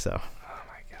stuff. So, oh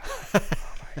my god.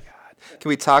 Can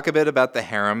we talk a bit about the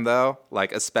harem, though?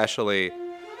 Like, especially,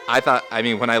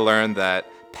 when I learned that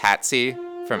Patsy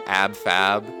from Ab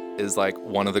Fab is, like,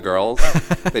 one of the girls,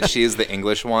 that she is the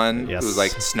English one who's,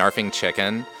 like, snarfing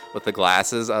chicken with the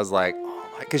glasses, I was like, oh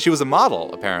my, because she was a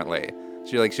model, apparently.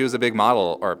 She was a big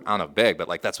model, or, I don't know, big, but,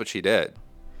 like, that's what she did.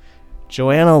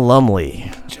 Joanna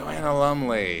Lumley.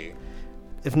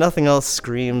 If nothing else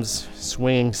screams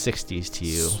swinging 60s to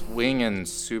you. Swinging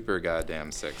super goddamn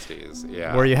 60s,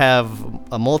 yeah. Where you have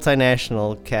a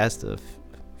multinational cast of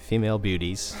female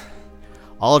beauties,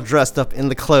 all dressed up in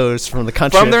the clothes from the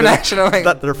country from their nationality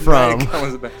that they're from.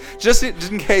 Just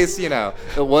in case, it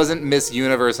wasn't Miss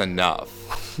Universe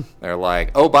enough. They're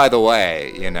like, oh, by the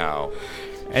way,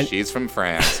 and she's from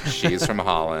France, she's from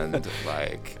Holland,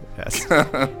 like... Yes.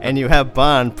 And you have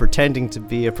Bond pretending to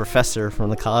be a professor from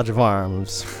the College of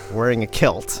Arms, wearing a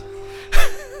kilt.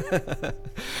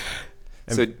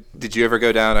 So, did you ever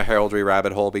go down a heraldry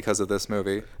rabbit hole because of this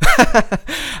movie?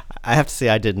 I have to say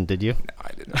I didn't. Did you? No,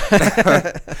 I didn't.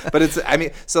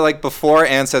 But before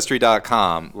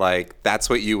Ancestry.com, like, that's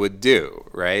what you would do,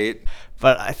 right?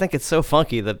 But I think it's so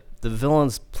funky that the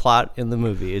villain's plot in the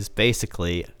movie is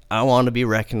basically, I want to be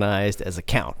recognized as a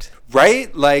count.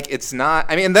 Right? Like, it's not...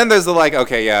 and then there's the, like,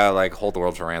 okay, yeah, like, hold the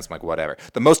world for ransom, like, whatever.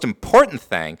 The most important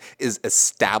thing is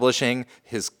establishing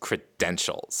his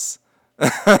credentials.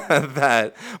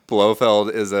 That Blofeld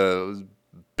is a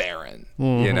baron,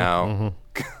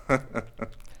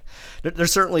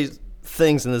 There's certainly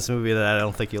things in this movie that I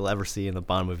don't think you'll ever see in a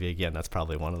Bond movie again. That's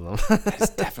probably one of them. That's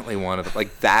definitely one of them.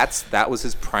 Like, that was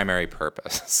his primary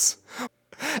purpose.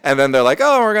 And then they're like,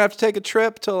 oh, we're going to have to take a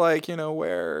trip to, like,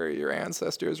 where your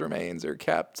ancestors' remains are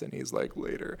kept. And he's like,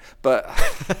 later. But,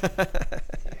 yeah.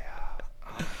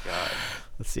 Oh, my God.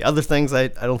 Let's see. Other things I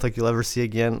don't think you'll ever see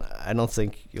again. I don't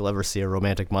think you'll ever see a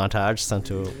romantic montage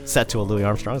set to a Louis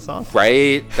Armstrong song.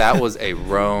 Right? That was a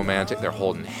romantic. They're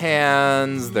holding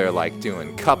hands. They're, like,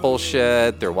 doing couple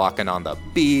shit. They're walking on the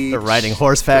beach. They're riding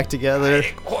horseback together.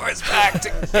 Like, oh,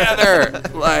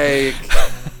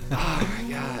 my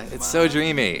God. It's so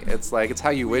dreamy. It's like, it's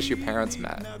how you wish your parents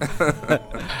met.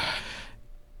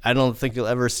 I don't think you'll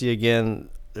ever see again.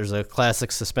 There's a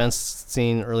classic suspense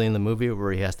scene early in the movie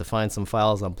where he has to find some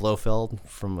files on Blofeld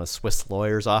from a Swiss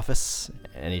lawyer's office,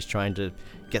 and he's trying to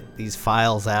get these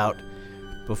files out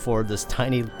before this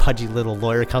tiny, pudgy little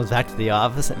lawyer comes back to the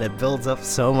office, and it builds up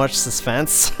so much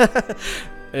suspense.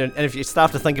 And if you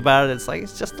stop to think about it, it's like,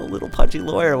 it's just a little pudgy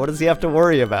lawyer. What does he have to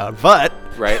worry about? But...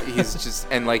 Right? He's just...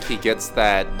 And, like, he gets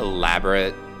that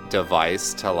elaborate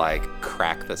device to, like,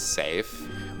 crack the safe.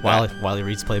 While he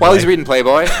reads Playboy. While he's reading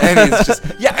Playboy. And he's just...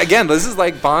 Yeah, again, this is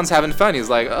like Bond's having fun. He's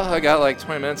like, oh, I got, like,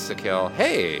 20 minutes to kill.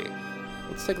 Hey,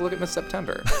 let's take a look at Miss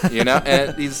September.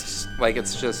 And he's just, like,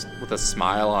 it's just with a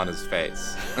smile on his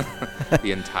face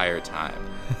the entire time.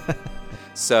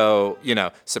 So,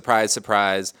 surprise,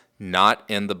 surprise, not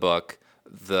in the book,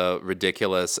 the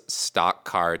ridiculous stock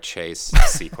car chase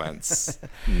sequence.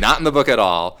 Not in the book at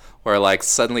all, where, like,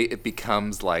 suddenly it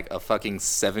becomes, like, a fucking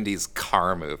 70s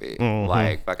car movie. Mm-hmm.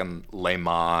 Like, fucking Le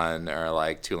Mans, or,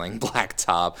 like, Two-Lane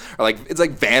Blacktop, or, like, it's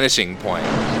like Vanishing Point.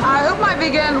 I hope my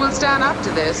big end will stand up to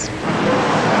this.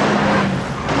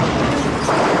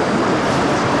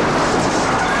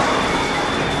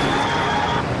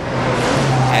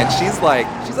 And she's like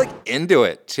into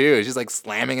it too. She's like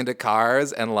slamming into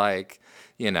cars and, like,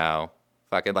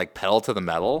 fucking, like, pedal to the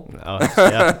metal. Oh,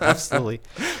 yeah, absolutely.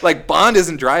 Like, Bond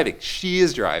isn't driving. She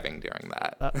is driving during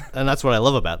that. And that's what I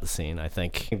love about the scene. I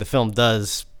think the film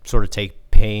does sort of take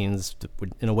pains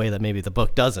in a way that maybe the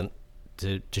book doesn't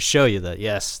to show you that,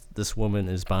 yes, this woman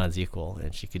is Bond's equal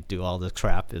and she could do all the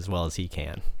crap as well as he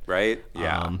can. Right?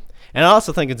 Yeah. And I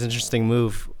also think it's an interesting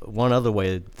move. One other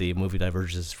way the movie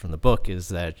diverges from the book is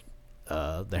that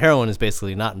the heroine is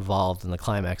basically not involved in the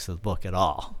climax of the book at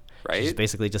all. Right. She's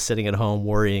basically just sitting at home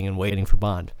worrying and waiting for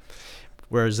Bond.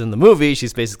 Whereas in the movie,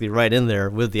 she's basically right in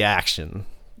there with the action,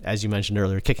 as you mentioned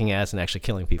earlier, kicking ass and actually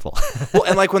killing people. Well,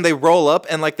 and, like, when they roll up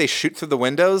and, like, they shoot through the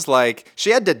windows, like, she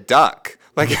had to duck.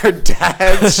 Like, her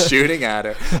dad's shooting at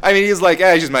her. I mean, he's like,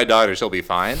 she's my daughter, she'll be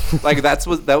fine. Like, that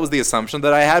was the assumption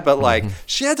that I had. But, like,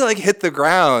 she had to, like, hit the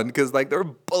ground because, like, there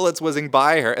were bullets whizzing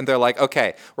by her. And they're like,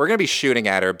 okay, we're going to be shooting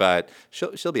at her, but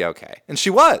she'll be okay. And she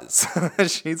was.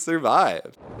 She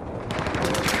survived.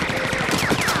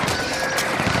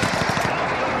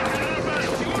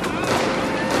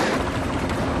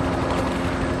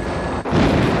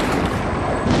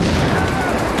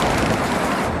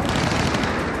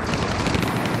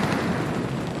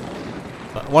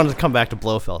 I wanted to come back to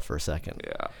Blofeld for a second.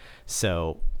 Yeah.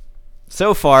 So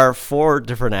far, 4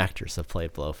 different actors have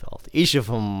played Blofeld. Each of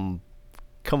them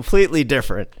completely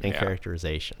different in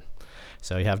characterization.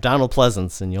 So you have Donald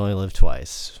Pleasance in You Only Live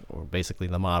Twice, or basically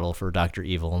the model for Dr.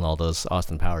 Evil in all those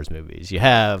Austin Powers movies. You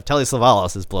have Telly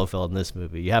Savalas as Blofeld in this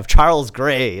movie. You have Charles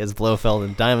Gray as Blofeld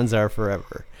in Diamonds Are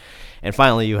Forever. And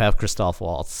finally, you have Christoph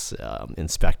Waltz in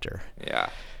Spectre.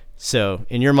 Yeah. So,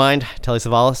 in your mind, Telly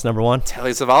Savalas, number one? Telly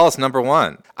Savalas, number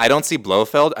one. I don't see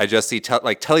Blofeld. I just see,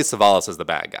 Telly Savalas as the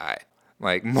bad guy.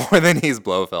 Like, more than he's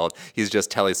Blofeld, he's just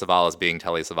Telly Savalas being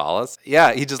Telly Savalas.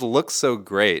 Yeah, he just looks so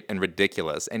great and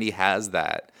ridiculous, and he has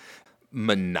that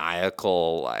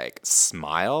maniacal, like,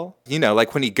 smile. You know,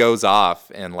 like when he goes off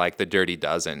in, like, The Dirty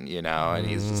Dozen, you know, and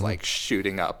he's just, like,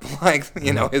 shooting up, like,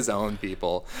 you know, his own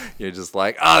people. You're just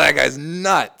like, oh, that guy's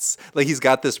nuts. Like, he's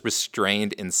got this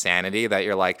restrained insanity that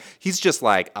you're like, he's just,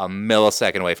 like, a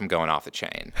millisecond away from going off the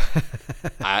chain.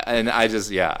 I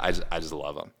just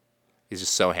love him. He's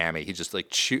just so hammy. He just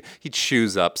like he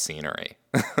chews up scenery.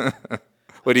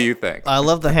 What do you think? I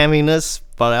love the hamminess,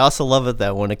 but I also love it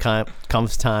that when it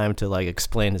comes time to like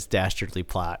explain his dastardly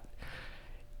plot,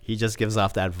 he just gives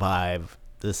off that vibe.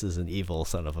 This is an evil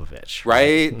son of a bitch.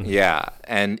 Right? Yeah.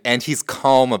 And he's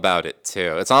calm about it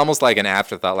too. It's almost like an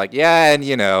afterthought, like, yeah, and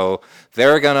you know,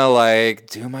 they're gonna like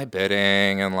do my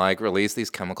bidding and like release these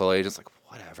chemical agents, like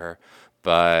whatever.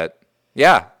 But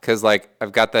yeah, because, like,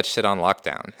 I've got that shit on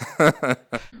lockdown.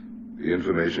 The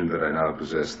information that I now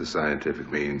possess the scientific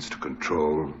means to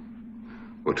control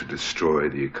or to destroy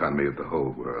the economy of the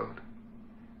whole world.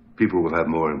 People will have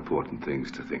more important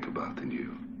things to think about than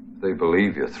you. They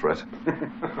believe your threat.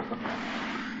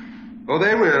 Oh,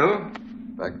 they will.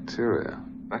 Bacteria.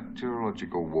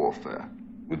 Bacteriological warfare.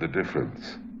 With a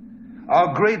difference.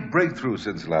 Our great breakthrough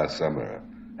since last summer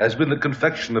has been the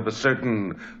confection of a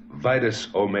certain Vitus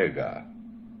Omega.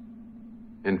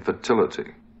 Infertility.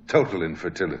 Total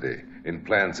infertility in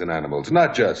plants and animals.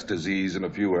 Not just disease in a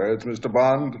few herds, Mr.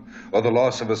 Bond, or the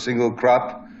loss of a single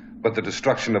crop, but the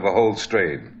destruction of a whole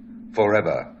strain,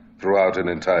 forever, throughout an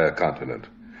entire continent.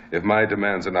 If my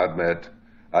demands are not met,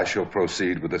 I shall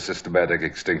proceed with the systematic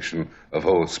extinction of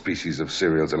whole species of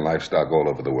cereals and livestock all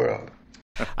over the world.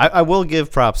 I will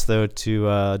give props, though,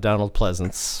 to Donald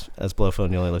Pleasance as Blofeld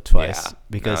in You Only Live Twice,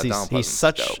 because he's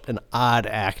such an odd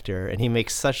actor, and he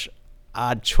makes such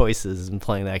odd choices in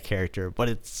playing that character. But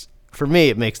it's, for me,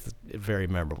 it makes it very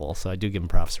memorable, so I do give him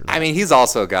props for that. I mean, he's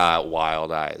also got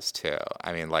wild eyes, too.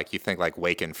 I mean, like, you think, like,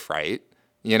 Wake and Fright,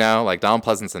 you know? Like, Donald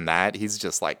Pleasance in that, he's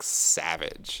just, like,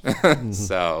 savage.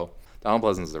 So, Donald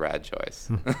Pleasance is a rad choice.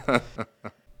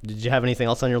 Did you have anything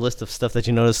else on your list of stuff that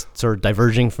you noticed sort of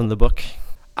diverging from the book?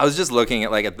 I was just looking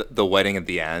at, like, at the wedding at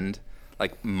the end.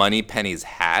 Like, Moneypenny's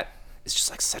hat is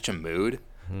just, like, such a mood.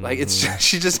 Like, it's just,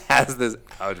 she just has this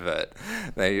outfit.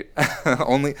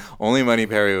 Only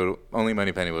Moneypenny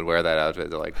would wear that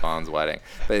outfit to, like, Bond's wedding.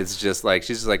 But it's just, like,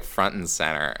 she's just, like, front and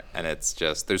center. And it's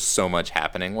just, there's so much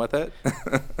happening with it.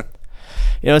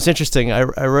 You know, it's interesting. I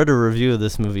read a review of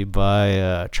this movie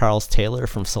by Charles Taylor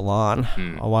from Salon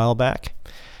a while back.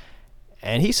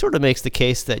 And he sort of makes the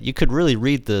case that you could really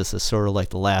read this as sort of like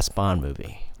the last Bond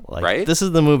movie. Like, right? This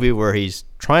is the movie where he's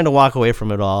trying to walk away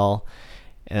from it all.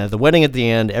 And at the wedding at the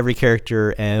end, every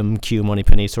character, M, Q,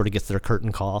 Moneypenny, sort of gets their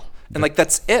curtain call. And, like,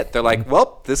 that's it. They're like,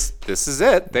 well, this is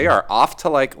it. They are off to,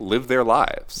 like, live their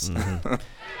lives.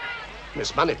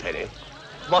 Miss Moneypenny,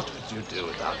 what would you do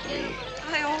without me?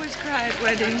 I always cry at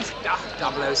weddings.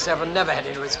 007 never had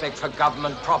any respect for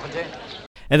government property.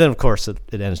 And then, of course, it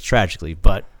ends tragically.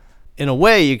 But in a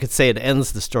way, you could say it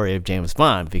ends the story of James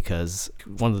Bond, because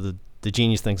one of the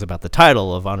genius things about the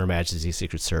title of On Her Majesty's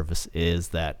Secret Service is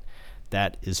that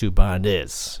is who Bond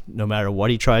is. No matter what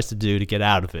he tries to do to get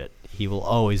out of it, he will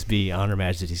always be on Her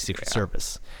Majesty's Secret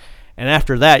Service. And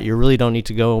after that, you really don't need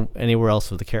to go anywhere else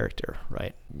with the character,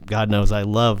 right? God knows I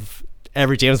love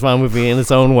every James Bond movie in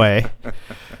its own way.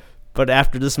 But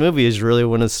after this movie is really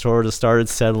when it sort of started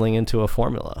settling into a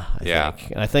formula, I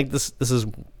think. And I think this is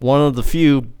one of the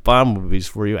few Bond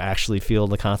movies where you actually feel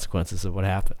the consequences of what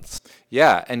happens.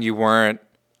 Yeah, and you weren't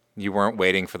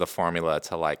waiting for the formula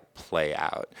to, like, play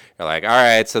out. You're like, all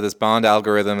right, so this Bond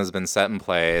algorithm has been set in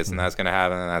place, and that's going to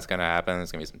happen, and that's going to happen.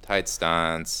 There's going to be some tight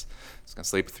stunts. He's going to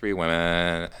sleep with 3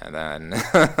 women, and then,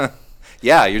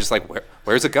 yeah, you're just like,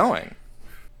 where's it going?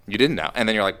 You didn't know. And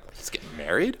then you're like, he's getting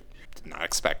married? Did not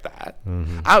expect that.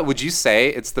 Would you say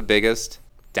it's the biggest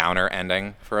downer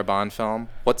ending for a Bond film?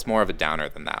 What's more of a downer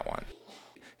than that one?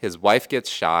 His wife gets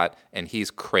shot, and he's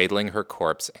cradling her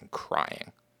corpse and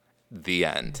crying. The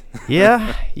end.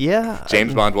 Yeah.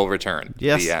 James Bond will return.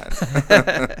 Yes.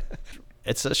 The end.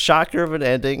 It's a shocker of an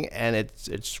ending, and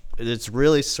it's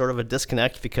really sort of a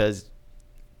disconnect because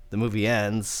the movie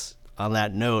ends on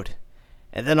that note,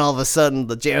 And then all of a sudden,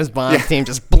 the James Bond theme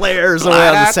just blares away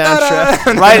on the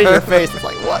soundtrack right in your face. It's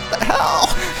like, what the hell?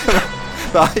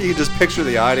 You just picture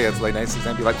the audience, like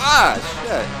 1969, be like,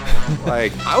 shit.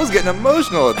 Like, I was getting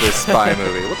emotional at this spy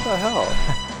movie. What the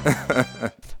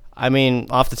hell? I mean,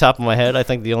 off the top of my head, I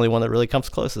think the only one that really comes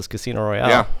close is Casino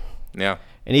Royale. Yeah.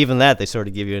 And even that, they sort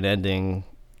of give you an ending.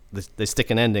 They stick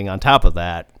an ending on top of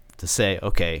that to say,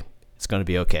 okay, it's going to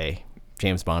be okay.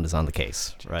 James Bond is on the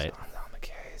case, right? Bond's on the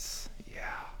case,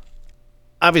 yeah.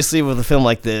 Obviously, with a film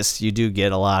like this, you do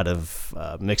get a lot of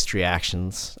mixed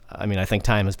reactions. I mean, I think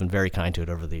Time has been very kind to it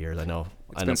over the years.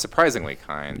 It's been surprisingly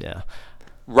kind. Yeah.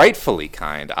 Rightfully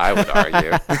kind, I would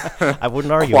argue. I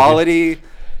wouldn't argue.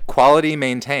 Quality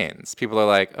maintains. People are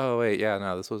like, oh, wait, yeah,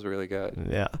 no, this was really good.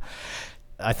 Yeah.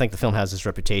 I think the film has this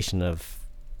reputation of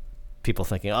people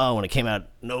thinking, oh, when it came out,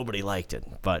 nobody liked it.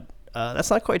 But that's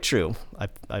not quite true.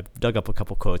 I've dug up a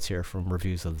couple quotes here from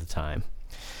reviews of the time.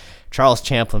 Charles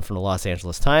Champlin from the Los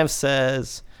Angeles Times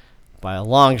says, by a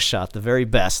long shot, the very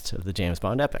best of the James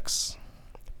Bond epics.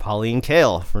 Pauline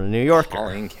Kael from the New Yorker.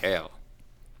 Pauline Kael.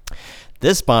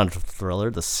 This Bond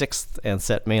thriller, the sixth and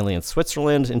set mainly in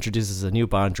Switzerland, introduces a new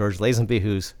Bond, George Lazenby,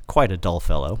 who's quite a dull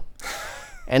fellow.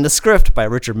 And the script by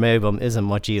Richard Maybaum isn't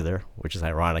much either, which is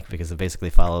ironic because it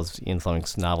basically follows Ian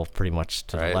Fleming's novel pretty much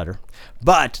to the letter.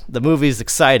 But the movie is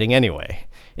exciting anyway.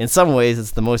 In some ways,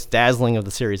 it's the most dazzling of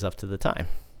the series up to the time.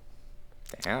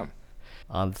 Damn.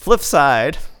 On the flip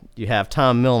side, you have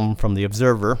Tom Milne from The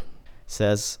Observer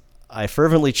says, I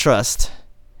fervently trust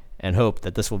and hope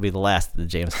that this will be the last of the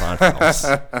James Bond films.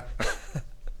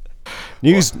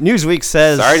 Newsweek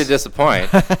says... Sorry to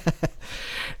disappoint.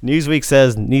 Newsweek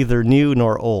says neither new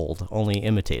nor old, only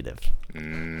imitative.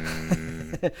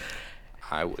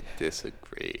 I would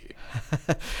disagree.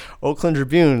 Oakland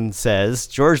Tribune says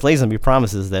George Lazenby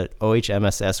promises that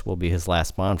OHMSS will be his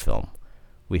last Bond film.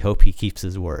 We hope he keeps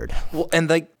his word. Well, and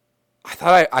like, I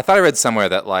thought I read somewhere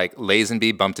that like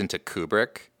Lazenby bumped into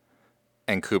Kubrick,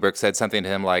 and Kubrick said something to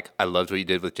him like, "I loved what you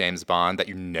did with James Bond. That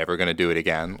you're never gonna do it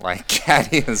again." Like,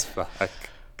 catty as fuck.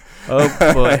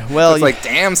 Oh boy! Well, it's like,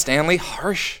 damn, Stanley,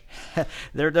 harsh.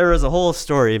 There is a whole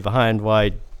story behind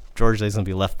why George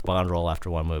Lazenby left the Bond role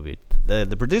after one movie.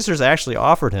 The producers actually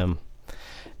offered him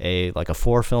a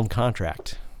 4-film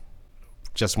contract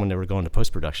just when they were going to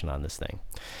post-production on this thing.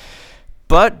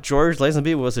 But George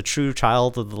Lazenby was a true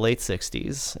child of the late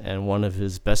 60s, and one of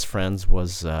his best friends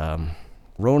was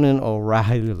Ronan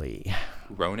O'Reilly.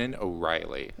 Ronan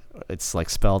O'Reilly. It's like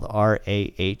spelled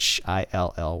Rahilly.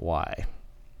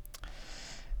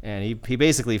 And he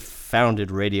basically founded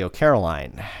Radio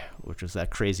Caroline, which was that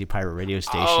crazy pirate radio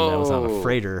station that was on a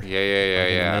freighter in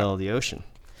the middle of the ocean.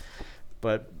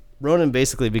 But Ronan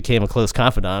basically became a close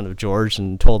confidant of George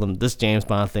and told him, this James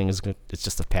Bond thing it's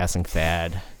just a passing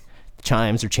fad. The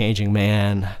chimes are changing,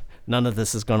 man. None of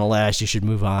this is going to last. You should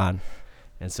move on.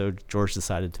 And so George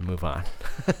decided to move on.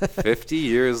 50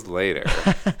 years later.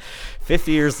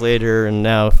 50 years later, and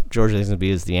now George Lazenby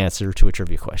is the answer to a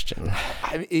trivia question.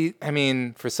 I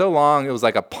mean, for so long, it was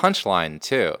like a punchline,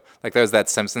 too. Like, there's that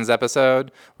Simpsons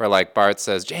episode where, like, Bart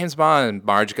says, James Bond, and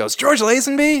Marge goes, George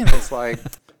Lazenby? And it's like,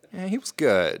 yeah, he was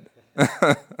good.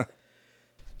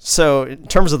 So, in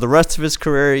terms of the rest of his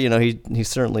career, you know, he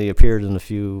certainly appeared in a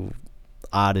few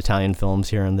odd Italian films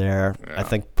here and there. Yeah. I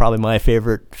think probably my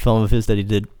favorite film of his that he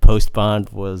did post-Bond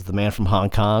was The Man from Hong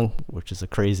Kong, which is a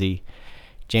crazy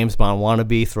James Bond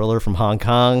wannabe thriller from Hong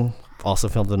Kong, also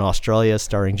filmed in Australia,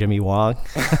 starring Jimmy Wong.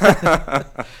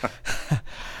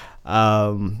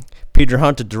 Peter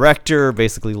Hunt, the director,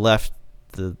 basically left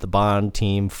the Bond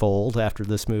team fold after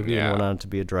this movie and went on to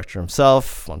be a director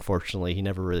himself. Unfortunately, he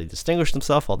never really distinguished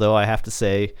himself, although I have to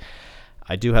say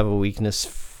I do have a weakness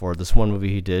for this one movie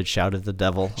he did, Shout at the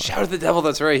Devil. Shout at the Devil,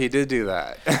 that's right, he did do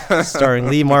that. Starring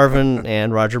Lee Marvin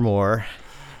and Roger Moore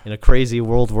in a crazy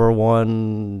World War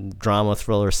I drama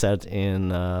thriller set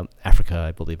in Africa,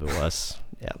 I believe it was.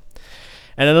 Yeah.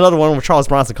 And another one with Charles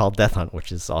Bronson called Death Hunt,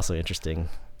 which is also interesting.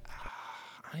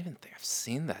 I don't even think I've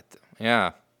seen that.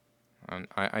 Yeah.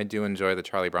 I do enjoy the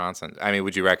Charlie Bronson. I mean,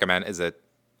 would you recommend,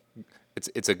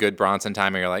 it's a good Bronson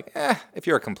time, and you're like, if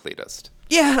you're a completist.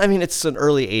 Yeah, I mean, it's an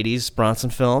early 80s Bronson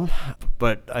film,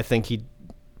 but I think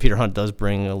Peter Hunt does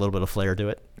bring a little bit of flair to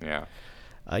it. Yeah.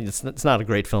 It's not a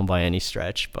great film by any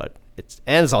stretch, but it's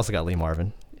also got Lee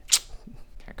Marvin.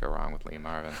 Can't go wrong with Lee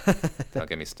Marvin. Don't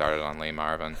get me started on Lee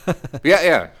Marvin.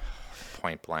 Yeah.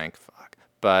 Point blank, fuck.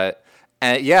 But,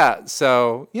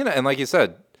 so, you know, and like you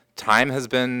said, time has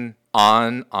been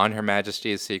on Her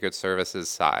Majesty's Secret Service's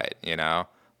side, you know?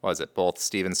 Was it both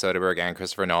Steven Soderbergh and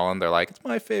Christopher Nolan? They're like, it's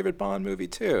my favorite Bond movie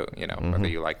too, you know, whether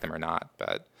you like them or not.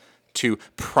 But two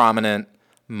prominent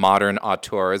modern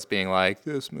auteurs being like,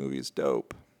 this movie's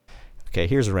dope. Okay,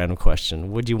 here's a random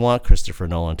question. Would you want Christopher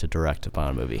Nolan to direct a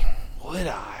Bond movie? Would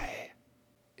I?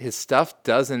 His stuff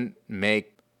doesn't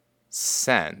make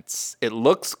sense. It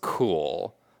looks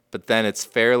cool, but then it's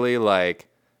fairly like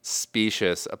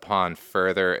specious upon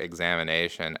further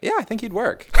examination. Yeah, I think he'd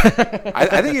work.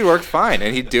 I think he'd work fine,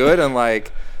 and he'd do it in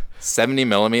like 70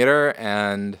 millimeter.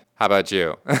 And how about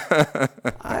you?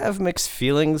 I have mixed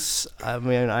feelings. I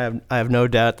mean, I have no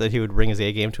doubt that he would bring his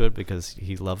A game to it because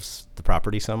he loves the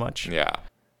property so much. Yeah.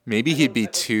 Maybe he'd be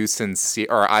too sincere,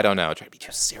 or I don't know, try to be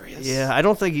too serious. Yeah, I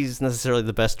don't think he's necessarily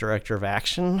the best director of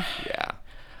action. Yeah.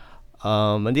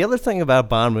 And the other thing about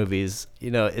Bond movies,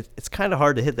 it's kind of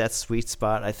hard to hit that sweet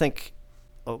spot. I think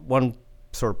one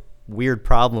sort of weird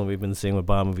problem we've been seeing with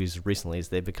Bond movies recently is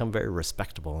they've become very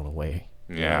respectable in a way.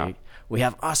 Yeah. We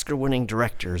have Oscar-winning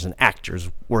directors and actors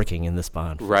working in this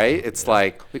Bond film. Right? It's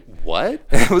like, wait, what?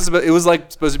 It was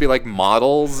like supposed to be like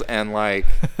models and like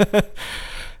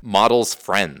models'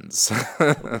 friends.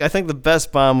 I think the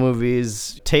best Bond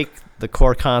movies take the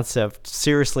core concept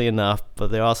seriously enough, but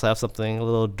they also have something a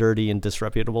little dirty and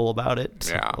disreputable about it.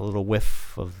 Yeah. A little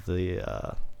whiff of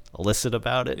the illicit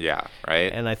about it. Yeah,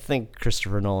 right? And I think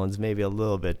Christopher Nolan's maybe a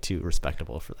little bit too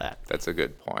respectable for that. That's a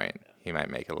good point. He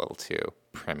might make it a little too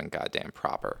prim and goddamn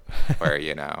proper, where,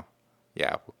 yeah,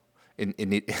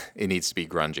 it needs to be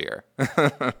grungier.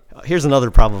 Here's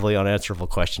another probably unanswerable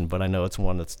question, but I know it's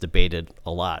one that's debated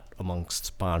a lot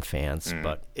amongst Bond fans.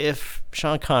 But if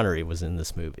Sean Connery was in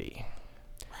this movie,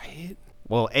 right?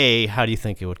 Well, A, how do you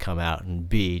think it would come out? And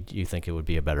B, do you think it would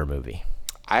be a better movie?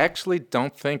 I actually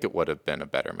don't think it would have been a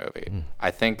better movie.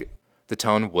 I think the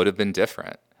tone would have been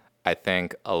different. I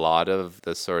think a lot of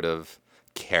the sort of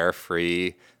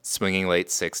carefree, swinging late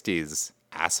 60s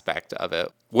aspect of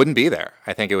it wouldn't be there.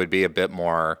 I think it would be a bit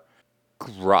more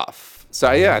gruff.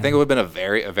 So yeah, I think it would have been a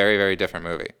very, very different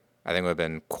movie. I think it would have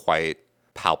been quite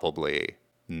palpably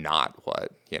not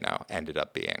what, ended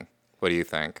up being. What do you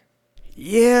think?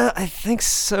 Yeah, I think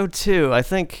so too. I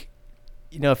think,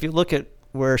 if you look at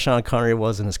where Sean Connery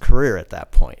was in his career at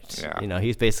that point,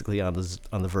 he's basically on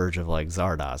the verge of like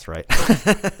Zardoz, right?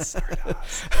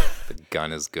 Zardoz. The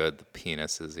gun is good, the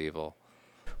penis is evil.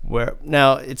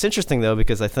 Now it's interesting though,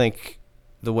 because I think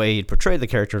the way he portrayed the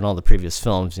character in all the previous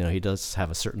films, he does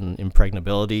have a certain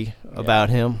impregnability about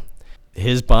him.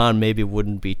 His Bond maybe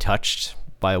wouldn't be touched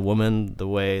by a woman the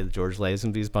way George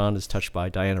Lazenby's Bond is touched by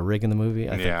Diana Rigg in the movie.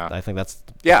 I think that's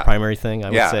the primary thing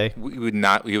I would say. We would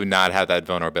not have that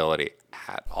vulnerability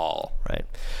at all. Right.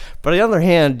 But on the other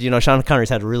hand, Sean Connery's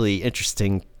had a really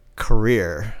interesting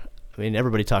career. I mean,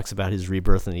 everybody talks about his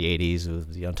rebirth in the 80s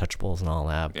with the Untouchables and all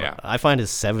that. But I find his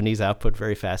 70s output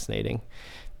very fascinating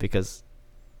because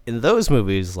in those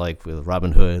movies, like with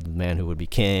Robin Hood, The Man Who Would Be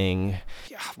King.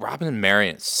 Yeah, Robin and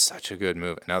Marion is such a good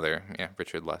movie.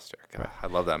 Richard Lester. God, I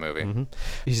love that movie. Mm-hmm.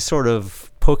 He's sort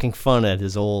of poking fun at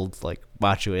his old, like,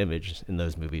 macho image in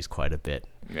those movies quite a bit.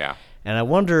 Yeah. And I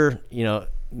wonder,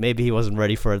 maybe he wasn't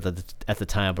ready for it at the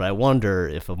time, but I wonder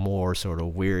if a more sort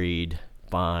of wearied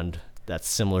Bond that's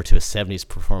similar to his 70s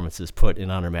performances put in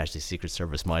On Her Majesty's Secret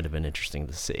Service might have been interesting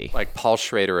to see. Like Paul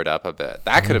Schrader it up a bit.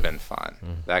 That could have been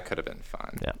fun. That could have been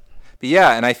fun. Yeah. But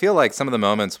yeah, and I feel like some of the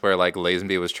moments where like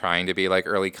Lazenby was trying to be like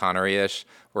early Connery-ish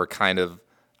were kind of,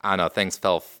 I don't know, things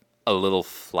fell a little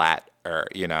flat. Or,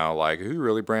 like, who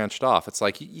really branched off? It's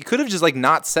like, you could have just, like,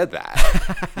 not said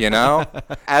that,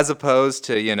 As opposed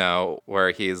to, where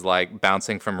he's, like,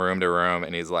 bouncing from room to room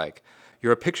and he's like,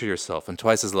 you're a picture of yourself and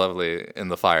twice as lovely in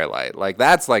the firelight. Like,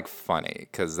 that's, like, funny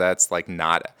because that's, like,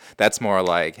 that's more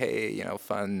like, hey,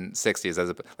 fun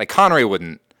 60s. Like, Connery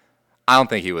I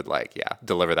don't think he would, like,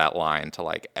 deliver that line to,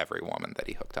 like, every woman that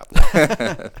he hooked up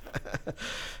with.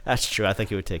 That's true. I think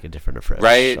he would take a different approach.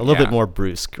 Right? A little bit more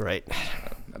brusque, right?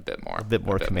 A bit more. A bit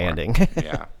more commanding.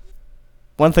 Yeah.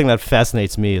 One thing that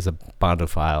fascinates me as a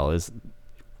Bondophile is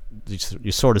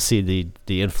you sort of see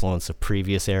the influence of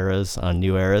previous eras on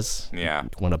new eras. Yeah.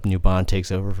 When a new Bond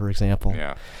takes over, for example.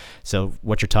 Yeah. So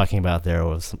what you're talking about there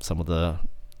was some of the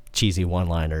cheesy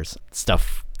one-liners,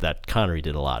 stuff that Connery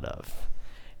did a lot of.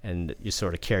 And you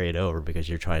sort of carry it over because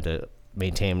you're trying to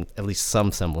maintain at least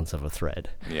some semblance of a thread.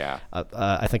 Yeah.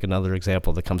 I think another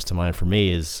example that comes to mind for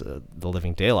me is The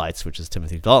Living Daylights, which is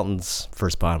Timothy Dalton's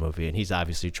first Bond movie, and he's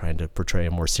obviously trying to portray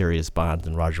a more serious Bond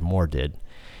than Roger Moore did.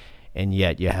 And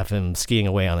yet you have him skiing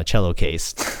away on a cello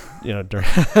case,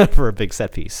 for a big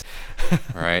set piece.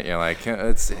 Right. You're like,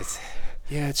 it's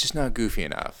just not goofy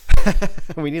enough.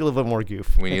 We need a little bit more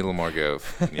goof. We need a little more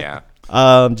goof. Yeah.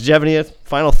 Did you have any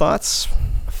final thoughts?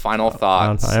 Final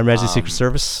thoughts. On Her Majesty's Secret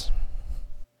Service?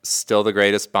 Still the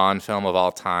greatest Bond film of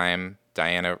all time.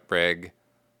 Diana Rigg,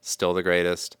 still the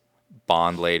greatest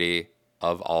Bond lady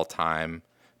of all time,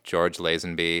 George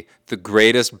Lazenby, the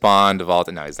greatest Bond of all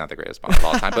time. No, he's not the greatest Bond of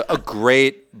all time, but a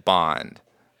great Bond.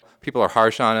 People are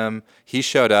harsh on him. He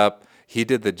showed up. He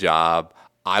did the job.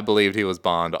 I believed he was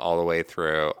Bond all the way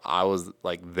through. I was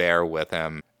like there with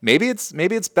him. Maybe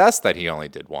it's best that he only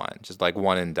did one, just like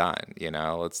one and done. You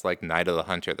know, it's like Night of the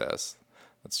Hunter. Let's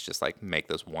just like make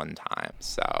this one time.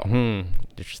 So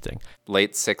Interesting.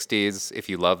 Late 60s. If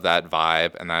you love that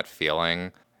vibe and that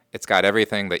feeling, it's got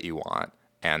everything that you want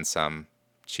and some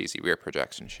cheesy rear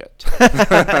projection shit.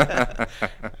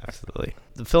 Absolutely.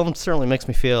 The film certainly makes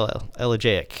me feel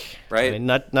elegiac. Right. I mean,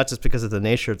 not just because of the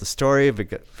nature of the story,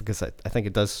 because I think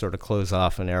it does sort of close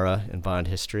off an era in Bond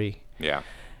history. Yeah.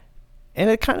 And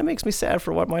it kind of makes me sad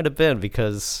for what might have been,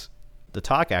 because the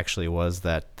talk actually was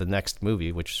that the next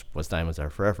movie, which was Diamonds Are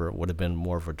Forever, would have been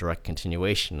more of a direct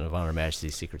continuation of On Her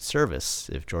Majesty's Secret Service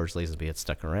if George Lazenby had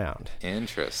stuck around.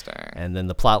 Interesting. And then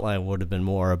the plotline would have been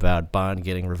more about Bond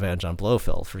getting revenge on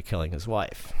Blofeld for killing his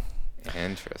wife.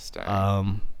 Interesting.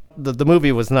 The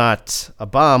movie was not a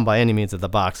bomb by any means at the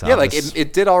box office. Yeah, like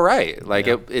it did all right. Like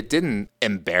it didn't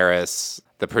embarrass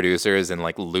the producers and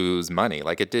like lose money.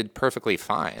 Like it did perfectly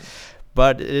fine.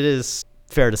 But it is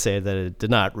fair to say that it did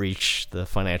not reach the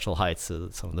financial heights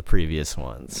of some of the previous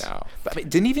ones. No. But, I mean,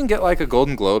 didn't even get like a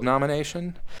Golden Globe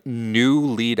nomination. New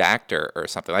lead actor or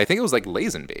something. I think it was like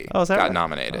Lazenby got right?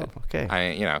 Nominated. Oh, okay.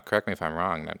 Correct me if I'm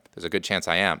wrong. There's a good chance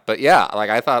I am. But yeah, like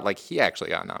I thought like he actually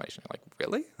got a nomination. Like,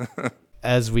 really?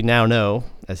 As we now know,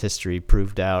 as history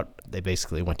proved out, they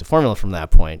basically went to formula from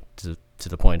that point to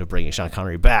the point of bringing Sean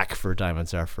Connery back for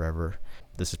Diamonds Are Forever.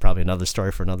 This is probably another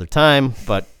story for another time,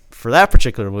 but for that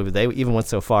particular movie, they even went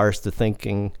so far as to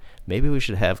thinking maybe we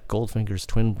should have Goldfinger's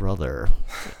twin brother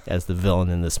as the villain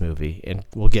in this movie, and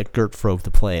we'll get Gert Frobe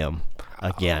to play him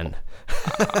again.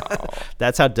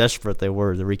 That's how desperate they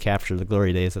were to recapture the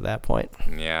glory days at that point.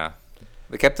 Yeah.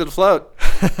 They kept it afloat.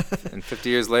 And 50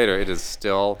 years later, it is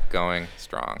still going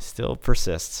strong. Still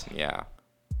persists. Yeah.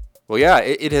 Well, yeah,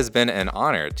 it has been an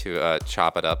honor to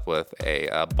chop it up with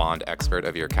a Bond expert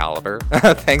of your caliber.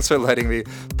 Thanks for letting me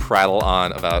prattle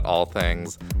on about all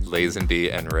things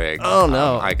Lazenby and Rigg. Oh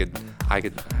no, I could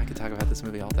talk about this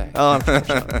movie all day. Oh,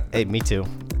 hey, me too.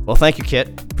 Well, thank you, Kit.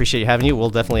 Appreciate you having you. We'll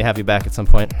definitely have you back at some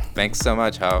point. Thanks so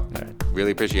much, Ho. Right.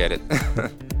 Really appreciate it.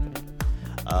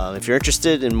 If you're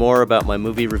interested in more about my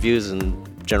movie reviews and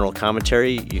general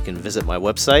commentary, you can visit my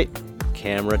website,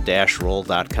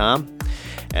 camera-roll.com.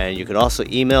 And you can also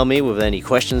email me with any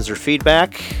questions or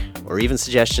feedback, or even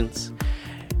suggestions.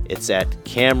 It's at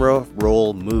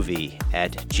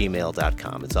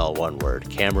camerarollmovie@gmail.com. It's all one word,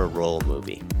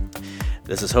 camerarollmovie.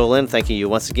 This is Ho Lin, thanking you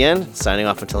once again, signing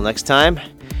off until next time,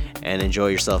 and enjoy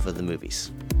yourself at the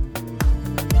movies.